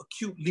 actual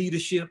acute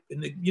leadership.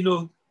 And, you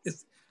know,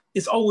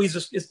 it's always,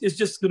 it's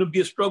just going to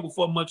be a struggle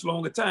for a much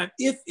longer time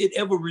if it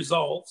ever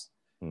resolves,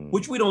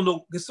 which we don't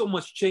know. There's so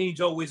much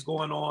change always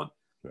going on.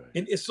 Right.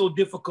 And it's so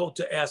difficult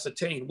to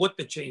ascertain what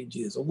the change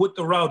is or what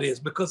the route is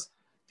because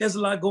there's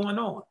a lot going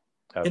on.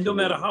 Absolutely. And no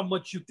matter how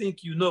much you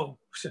think you know,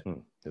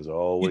 there's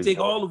always you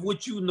take all of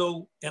what you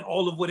know and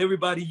all of what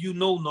everybody you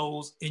know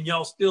knows, and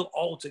y'all still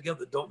all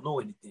together don't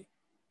know anything.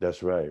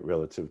 That's right,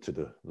 relative to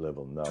the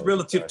level of knowledge.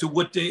 Relative to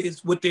what there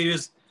is,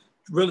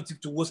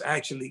 relative to what's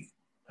actually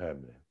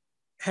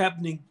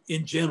happening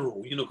in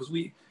general, because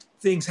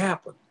things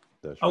happen.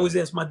 That's I always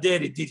right. ask my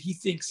daddy, did he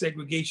think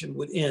segregation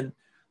would end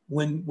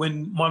when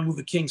Martin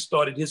Luther King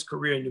started his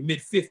career in the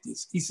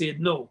mid-50s? He said,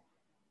 no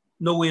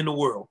way in the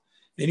world.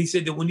 And he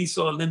said that when he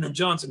saw Lyndon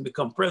Johnson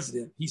become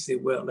president, he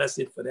said, well, that's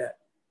it for that.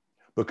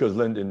 Because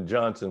Lyndon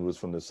Johnson was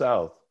from the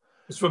South.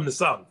 It's from the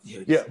South.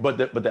 Yeah, but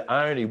the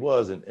irony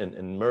was,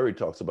 and Murray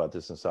talks about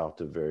this in South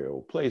to a Very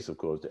Old Place, of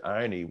course, the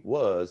irony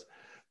was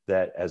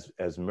that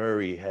as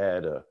Murray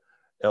had a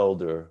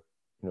elder,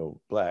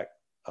 Black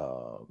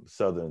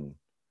Southern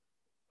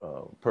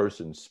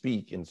person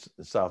speak in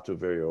South to a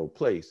Very Old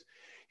Place,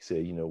 he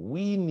said,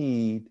 we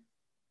need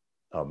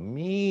a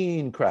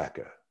mean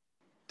cracker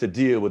to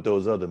deal with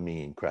those other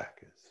mean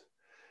crackers.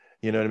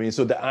 You know what I mean?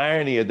 So the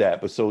irony of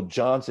that, but so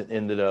Johnson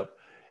ended up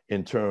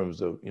in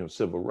terms of,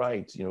 civil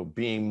rights,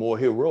 being more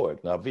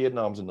heroic. Now,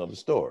 Vietnam's another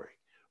story,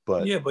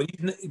 but. Yeah,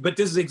 but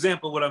this is an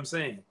example of what I'm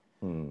saying.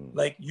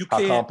 Like you How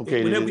can't,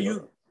 complicated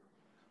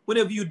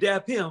whenever you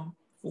dap him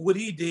for what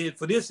he did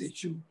for this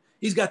issue,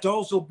 he's got to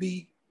also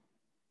be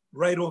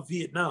right on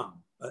Vietnam.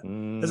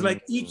 It's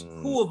like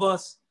who of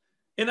us,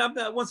 and I'm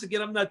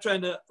not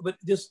trying to,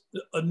 but just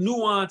a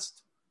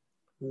nuanced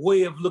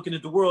way of looking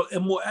at the world,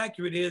 and more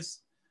accurate is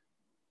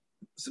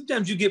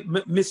sometimes you get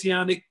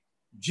messianic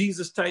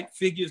Jesus type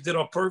figures that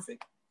are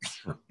perfect,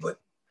 but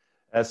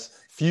that's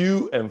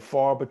few and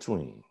far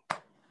between.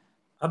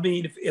 I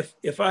mean,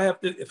 if I have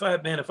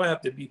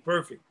to be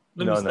perfect,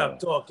 let me stop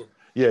talking.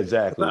 Yeah,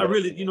 exactly. I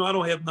really, I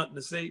don't have nothing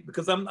to say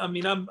because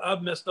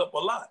I've messed up a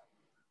lot.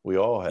 We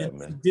all have,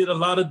 man. Did a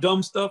lot of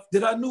dumb stuff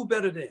that I knew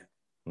better than.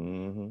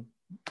 Mm-hmm.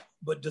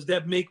 But does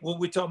that make what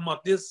we're talking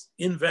about this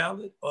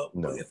invalid?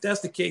 No. If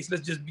that's the case,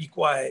 let's just be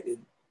quiet.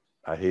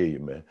 I hear you,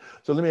 man.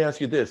 So let me ask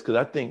you this, because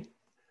I think,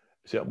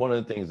 one of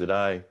the things that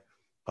I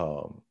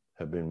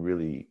have been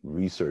really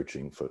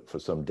researching for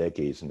some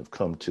decades and have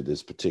come to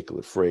this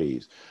particular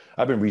phrase.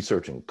 I've been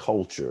researching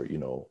culture,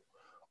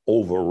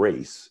 over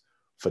race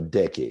for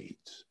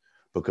decades,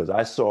 because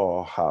I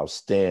saw how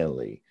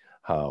Stanley,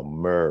 how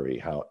Murray,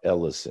 how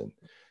Ellison,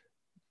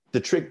 the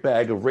trick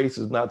bag of race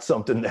is not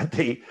something that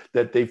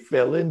they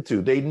fell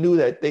into. They knew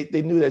that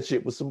they knew that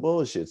shit was some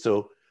bullshit.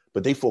 So,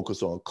 but they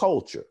focus on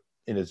culture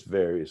in its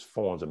various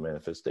forms of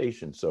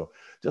manifestation. So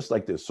just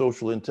like there's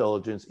social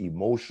intelligence,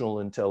 emotional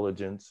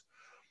intelligence,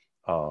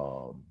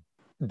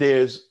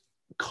 there's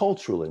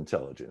cultural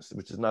intelligence,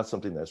 which is not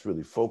something that's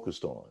really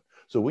focused on.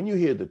 So when you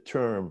hear the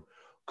term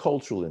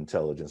cultural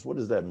intelligence, what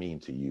does that mean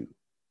to you?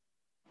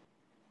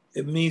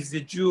 It means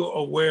that you're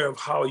aware of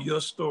how your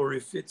story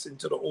fits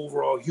into the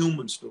overall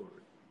human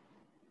story.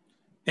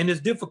 And it's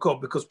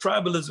difficult because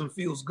tribalism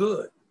feels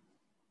good.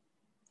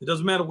 It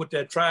doesn't matter what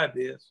that tribe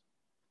is.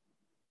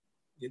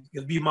 It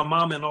could be my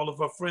mom and all of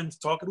our friends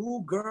talking,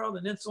 ooh, girl,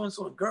 and then so and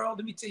so, and girl,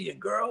 let me tell you,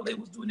 girl, they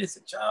was doing this,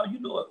 a child,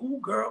 ooh,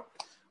 girl.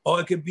 Or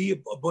it could be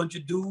a bunch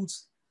of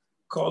dudes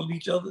calling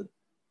each other,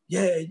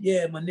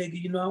 yeah, my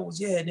nigga,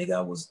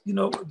 I was,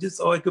 this,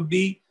 or it could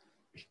be,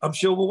 I'm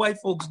sure what white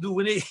folks do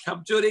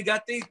I'm sure they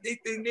got they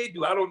thing they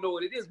do. I don't know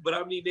what it is, but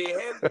I mean, they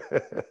have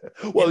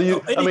it. Well,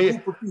 any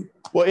group of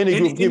people. Well,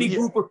 any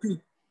group of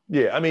people.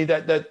 Yeah, I mean,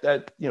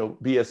 that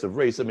BS of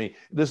race. I mean,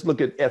 let's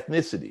look at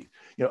ethnicity.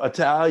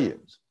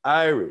 Italians,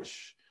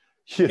 Irish,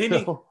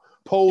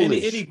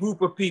 Polish. Any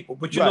group of people.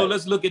 But,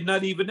 let's look at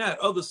not even that.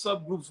 Other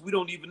subgroups we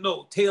don't even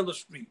know. Taylor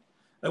Street.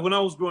 Like when I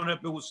was growing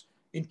up, it was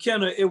in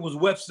Kenner, it was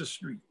Webster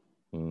Street.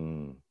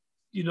 I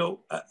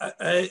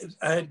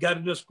had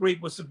gotten a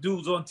scrape with some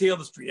dudes on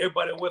Taylor Street.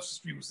 Everybody on Webster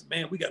Street was,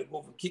 man, we got to go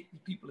over and kick the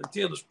people in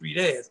Taylor Street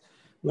ass.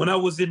 When I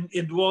was in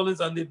New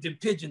Orleans, I lived in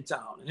Pigeon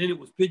Town. And then it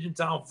was Pigeon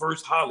Town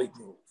versus Holly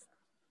Grove.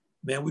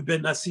 Man, we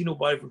better not see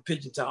nobody from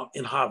Pigeon Town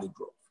in Holly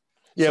Grove.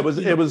 Yeah, it was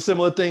a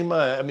similar thing.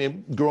 I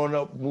mean, growing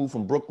up, moved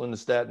from Brooklyn to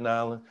Staten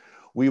Island,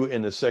 we were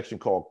in a section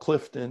called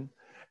Clifton,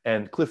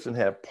 and Clifton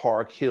had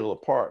Park Hill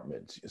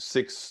apartments,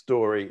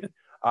 6-story.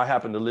 I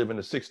happened to live in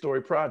a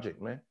 6-story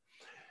project, man.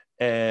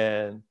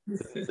 And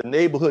the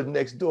neighborhood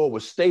next door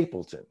was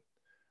Stapleton,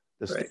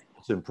 the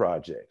Stapleton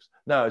projects.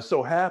 Now, it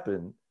so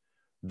happened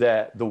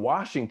that the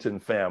Washington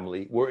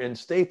family were in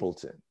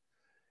Stapleton.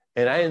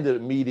 And I ended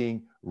up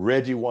meeting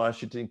Reggie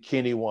Washington,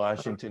 Kenny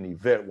Washington,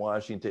 Yvette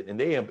Washington, and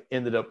they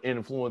ended up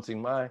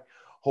influencing my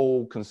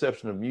whole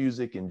conception of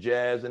music and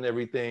jazz and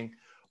everything.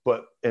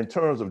 But in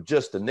terms of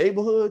just the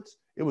neighborhoods,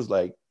 it was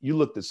like, you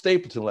looked at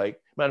Stapleton, like,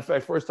 matter of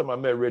fact, first time I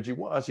met Reggie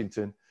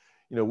Washington,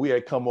 we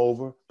had come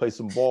over, play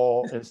some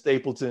ball in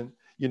Stapleton,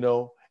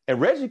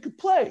 and Reggie could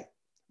play.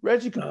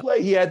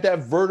 He had that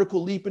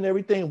vertical leap and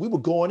everything. We were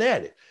going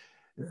at it.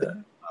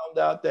 Found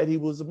out that he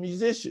was a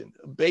musician,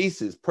 a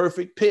bassist,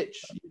 perfect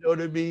pitch, you know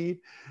what I mean?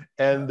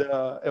 And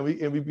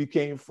we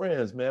became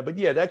friends, man. But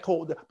yeah,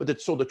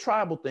 so the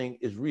tribal thing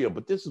is real.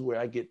 But this is where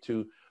I get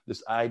to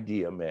this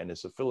idea, man.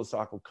 It's a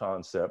philosophical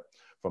concept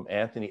from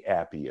Anthony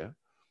Appiah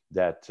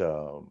that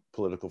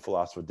political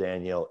philosopher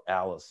Danielle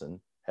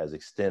Allison has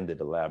extended,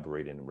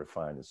 elaborated, and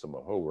refined in some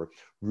of her work,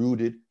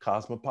 rooted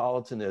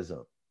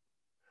cosmopolitanism.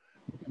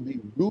 You can be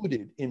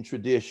rooted in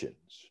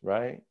traditions,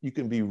 right? You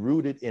can be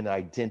rooted in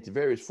identity,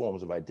 various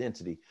forms of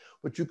identity,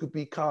 but you could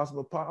be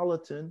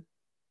cosmopolitan,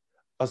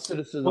 a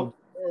citizen of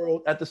the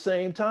world at the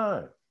same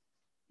time.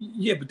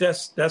 Yeah, but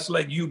that's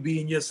like you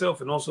being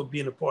yourself and also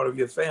being a part of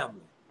your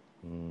family.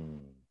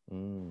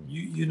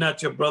 You're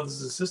not your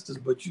brothers and sisters,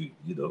 but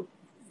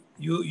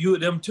you're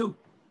them too.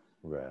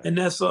 Right. And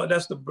that's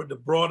the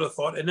broader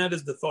thought, and that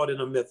is the thought in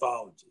a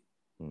mythology.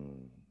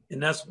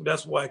 And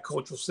that's why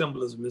cultural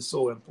symbolism is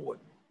so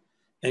important.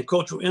 And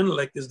cultural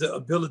intellect is the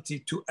ability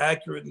to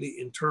accurately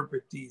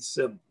interpret these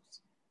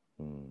symbols.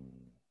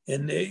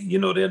 And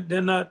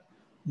they're not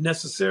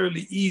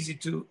necessarily easy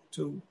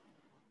to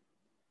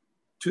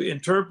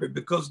interpret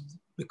because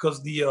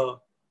the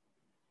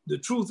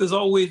truth is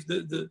always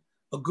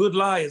a good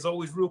lie is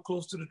always real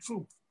close to the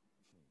truth.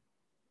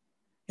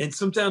 And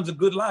sometimes a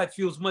good lie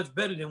feels much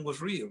better than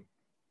what's real.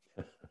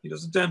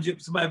 Sometimes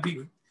somebody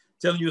be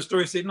telling you a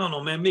story, say,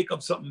 no, man, make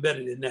up something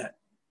better than that.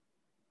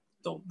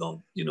 Don't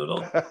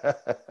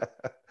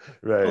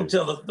right.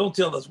 Don't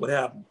tell us what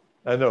happened.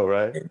 I know,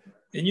 right? And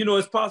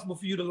it's possible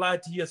for you to lie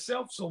to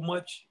yourself so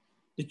much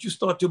that you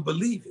start to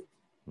believe it.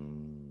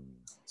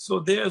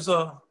 So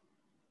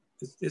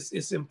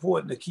it's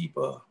important to keep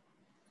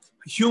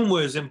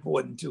humor is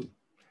important too.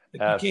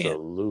 Like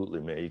absolutely,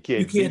 man. You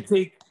can't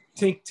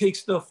take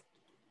stuff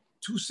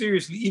too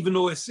seriously, even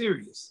though it's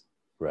serious.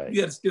 Right.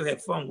 You got to still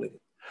have fun with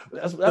it.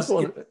 That's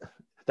one of the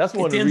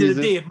reasons. At the end of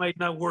the day, it might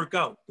not work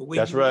out the way.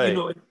 That's right.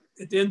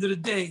 At the end of the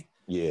day,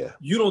 yeah,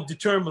 you don't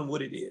determine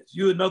what it is.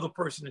 You're another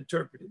person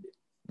interpreting it.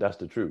 That's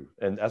the truth,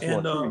 and that's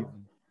one.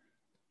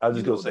 I was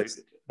just gonna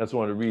say that's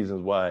one of the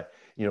reasons why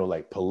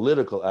like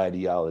political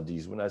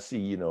ideologies. When I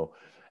see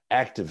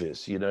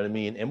activists, you know what I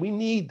mean, and we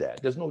need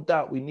that. There's no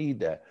doubt we need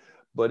that.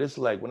 But it's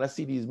like when I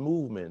see these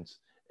movements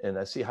and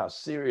I see how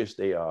serious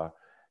they are,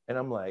 and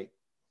I'm like,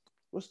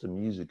 what's the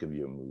music of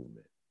your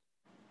movement?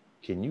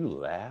 Can you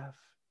laugh?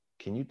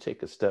 Can you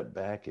take a step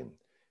back and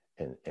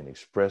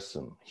express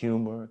some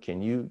humor?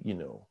 Can you,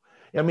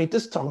 I mean,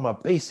 just talking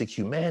about basic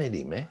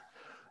humanity, man.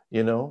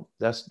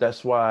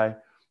 That's why,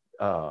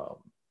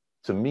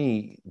 to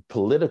me,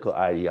 political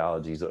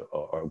ideologies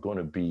are going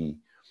to be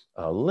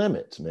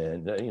limits,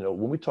 man.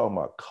 When we talk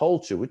about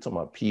culture, we're talking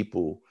about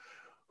people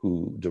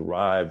who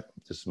derive,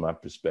 this is my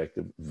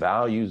perspective,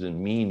 values and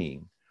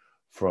meaning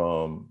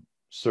from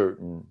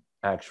certain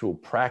actual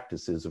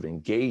practices of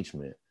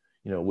engagement,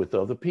 with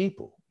other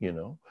people,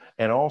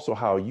 and also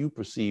how you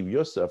perceive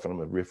yourself. And I'm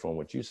gonna riff on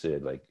what you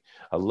said. Like,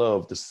 I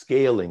love the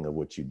scaling of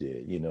what you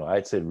did.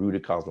 I said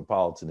rooted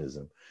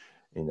cosmopolitanism,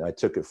 and I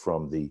took it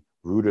from the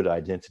rooted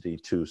identity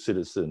to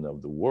citizen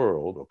of the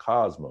world or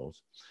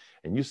cosmos.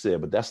 And you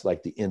said, but that's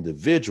like the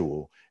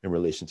individual in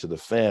relation to the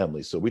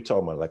family. So we're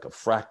talking about like a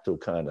fractal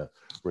kind of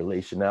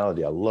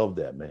relationality. I love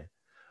that, man.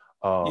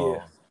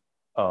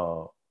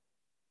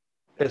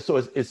 And so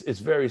it's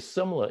very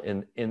similar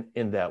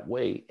in that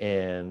way.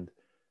 And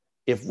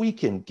if we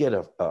can get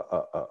a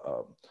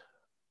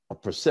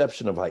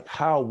perception of like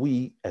how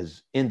we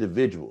as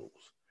individuals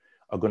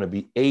are going to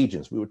be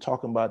agents, we were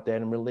talking about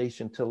that in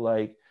relation to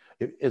like,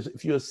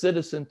 if you're a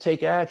citizen,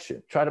 take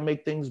action, try to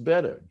make things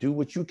better, do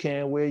what you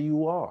can where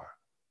you are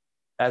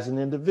as an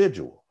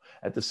individual.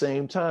 At the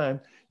same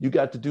time, you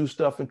got to do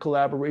stuff in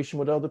collaboration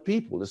with other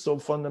people. It's so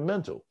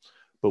fundamental.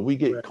 But we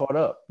get caught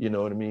up, you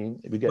know what I mean?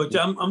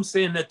 I'm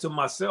saying that to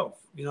myself.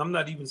 I'm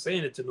not even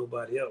saying it to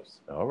nobody else.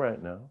 All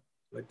right, now.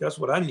 Like, that's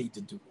what I need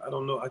to do. I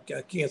don't know. I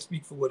can't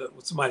speak for what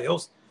somebody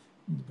else,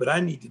 but I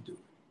need to do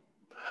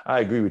it. I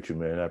agree with you,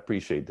 man. I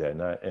appreciate that.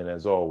 And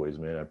as always,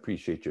 man, I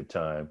appreciate your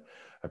time.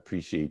 I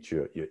appreciate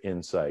your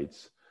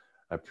insights.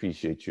 I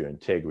appreciate your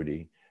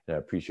integrity. And I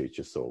appreciate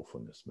your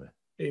soulfulness, man.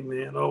 Hey,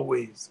 man,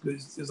 always.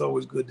 It's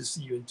always good to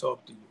see you and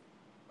talk to you.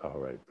 All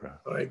right, bro.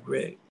 All right,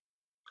 Greg.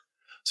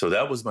 So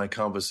that was my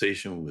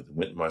conversation with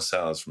Wynton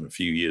Marsalis from a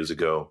few years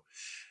ago.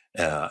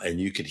 And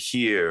you could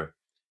hear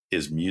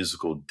his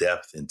musical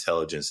depth,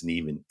 intelligence, and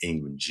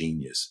even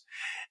genius.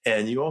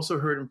 And you also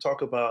heard him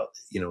talk about,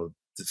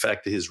 the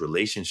fact that his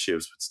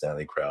relationships with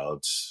Stanley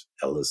Crouch,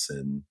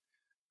 Ellison,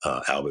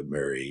 Albert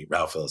Murray,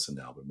 Ralph Ellison,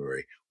 Albert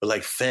Murray were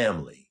like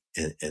family,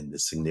 and the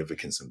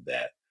significance of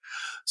that.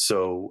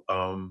 So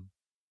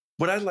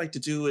what I'd like to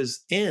do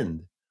is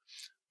end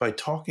by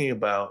talking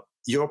about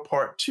your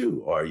part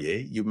two,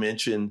 Arye. You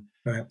mentioned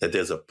that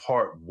there's a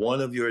part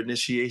one of your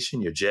initiation,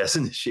 your jazz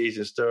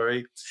initiation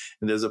story,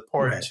 and there's a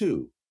part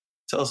two.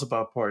 Tell us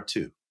about part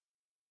two.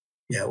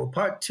 Yeah, well,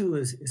 part two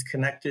is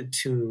connected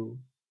to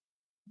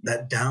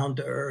that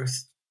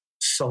down-to-earth,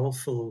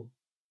 soulful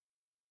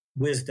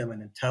wisdom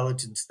and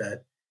intelligence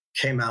that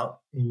came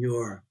out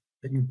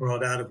that you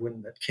brought out of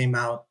Wynton, that came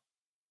out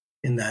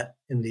in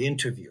the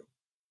interview.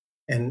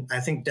 And I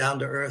think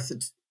down-to-earth,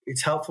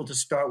 it's helpful to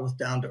start with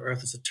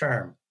down-to-earth as a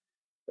term.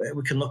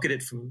 We can look at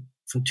it from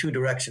two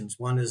directions.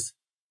 One is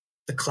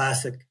the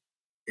classic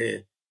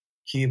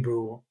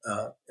Hebrew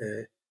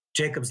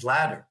Jacob's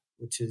ladder,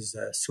 which is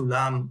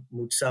Sulam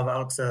Mutzav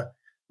Alza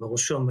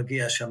V'Roshom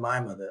Magia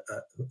Shamaima,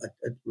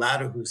 a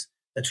ladder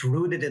that's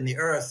rooted in the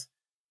earth,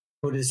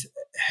 but his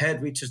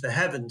head reaches the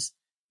heavens.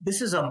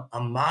 This is a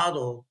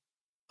model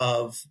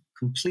of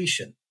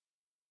completion.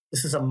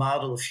 This is a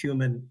model of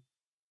human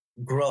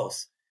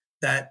growth,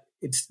 that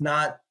it's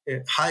not,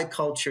 high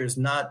culture is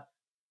not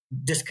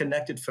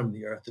disconnected from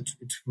the earth.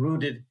 It's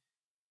rooted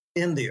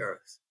in the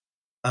earth.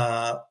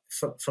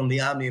 From the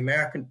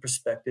Omni-American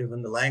perspective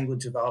and the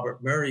language of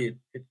Albert Murray,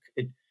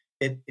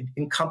 it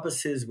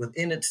encompasses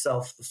within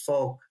itself the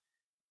folk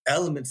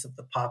elements of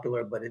the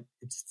popular, but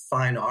it's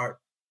fine art.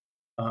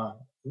 But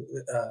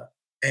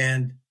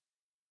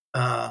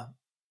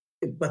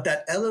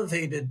that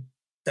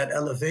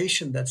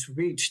elevation that's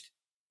reached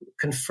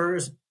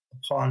confers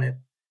upon it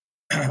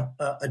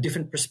a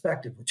different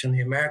perspective, which in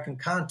the American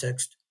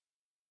context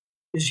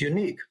is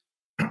unique.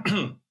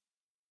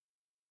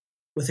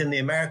 Within the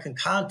American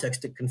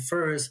context, it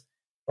confers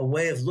a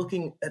way of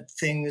looking at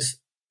things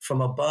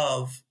from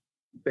above,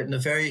 but in a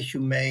very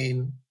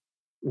humane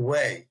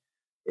way.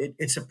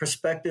 It's a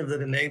perspective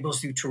that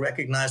enables you to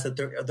recognize that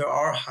there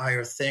are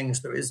higher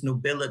things. There is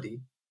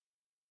nobility.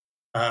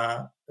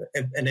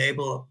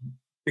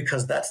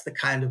 Because that's the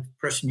kind of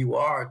person you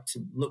are,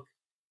 to look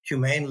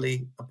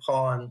humanely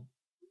upon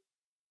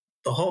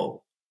the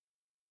whole.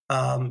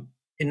 In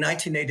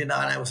 1989,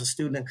 I was a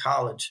student in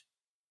college,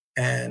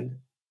 and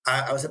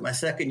I was at my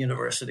second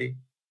university.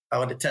 I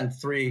would attend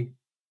 3.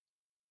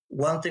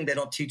 One thing they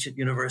don't teach at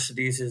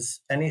universities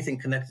is anything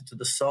connected to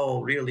the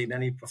soul, really, in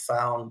any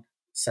profound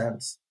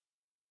sense.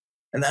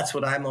 And that's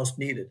what I most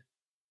needed.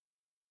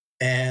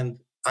 And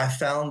I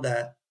found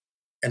that,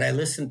 and I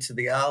listened to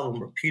the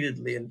album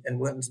repeatedly, and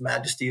Wynton's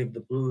Majesty of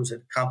the Blues,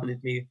 it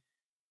accompanied me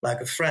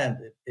like a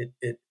friend.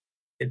 It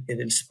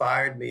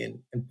inspired me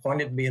and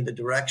pointed me in the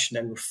direction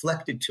and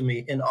reflected to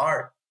me in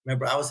art.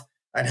 Remember,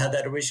 I'd had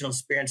that original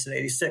experience in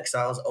 '86.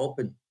 I was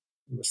open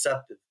and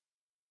receptive.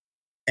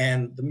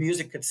 And the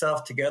music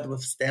itself, together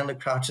with Stanley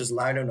Crouch's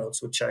liner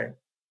notes, which I,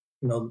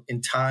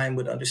 in time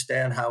would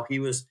understand how he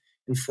was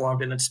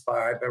informed and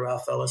inspired by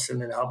Ralph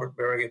Ellison and Albert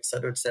Murray, et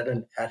cetera,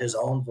 and had his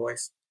own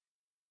voice.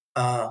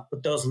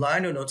 But those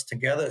liner notes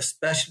together,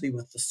 especially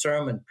with the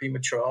sermon,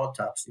 Premature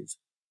Autopsies,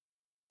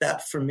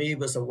 that for me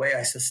was a way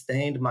I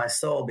sustained my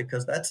soul,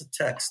 because that's a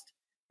text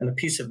and a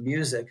piece of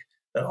music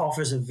that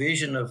offers a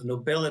vision of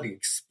nobility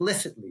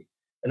explicitly,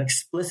 an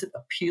explicit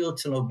appeal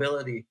to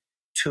nobility,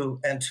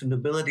 to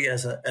nobility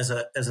as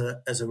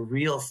a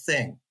real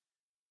thing.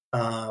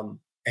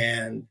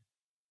 And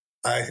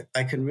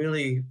I can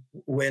really,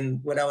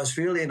 when I was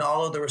really in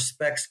all other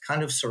respects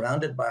kind of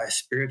surrounded by a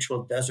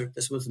spiritual desert,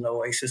 this was an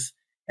oasis,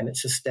 and it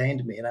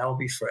sustained me. And I will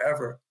be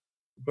forever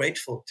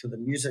grateful to the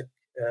music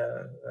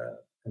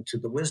and to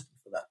the wisdom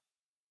for that.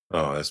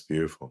 Oh, that's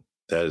beautiful.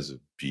 That is a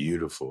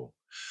beautiful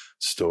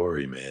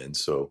story, man.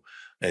 So,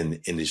 and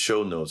in the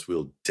show notes,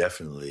 we'll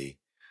definitely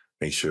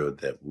make sure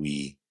that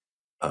we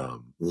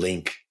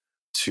link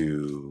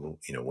to,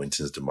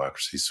 Wynton's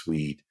Democracy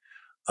Suite,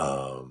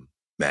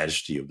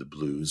 Majesty of the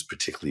Blues,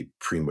 particularly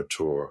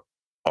Premature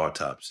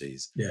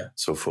Autopsies. Yeah.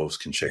 So folks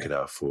can check it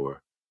out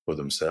for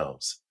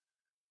themselves.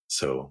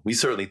 So we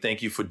certainly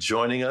thank you for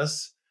joining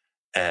us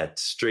at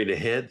Straight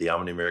Ahead, the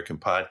Omni-American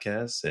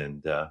podcast.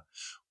 And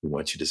we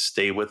want you to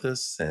stay with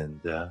us and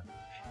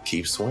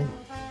keep swinging.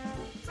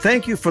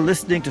 Thank you for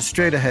listening to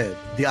Straight Ahead,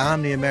 the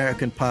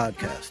Omni-American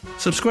podcast.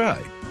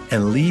 Subscribe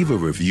and leave a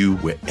review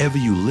wherever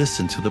you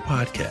listen to the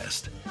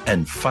podcast,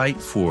 and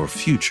fight for a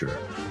future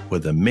where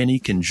the many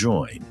can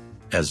join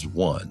as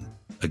one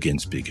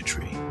against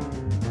bigotry.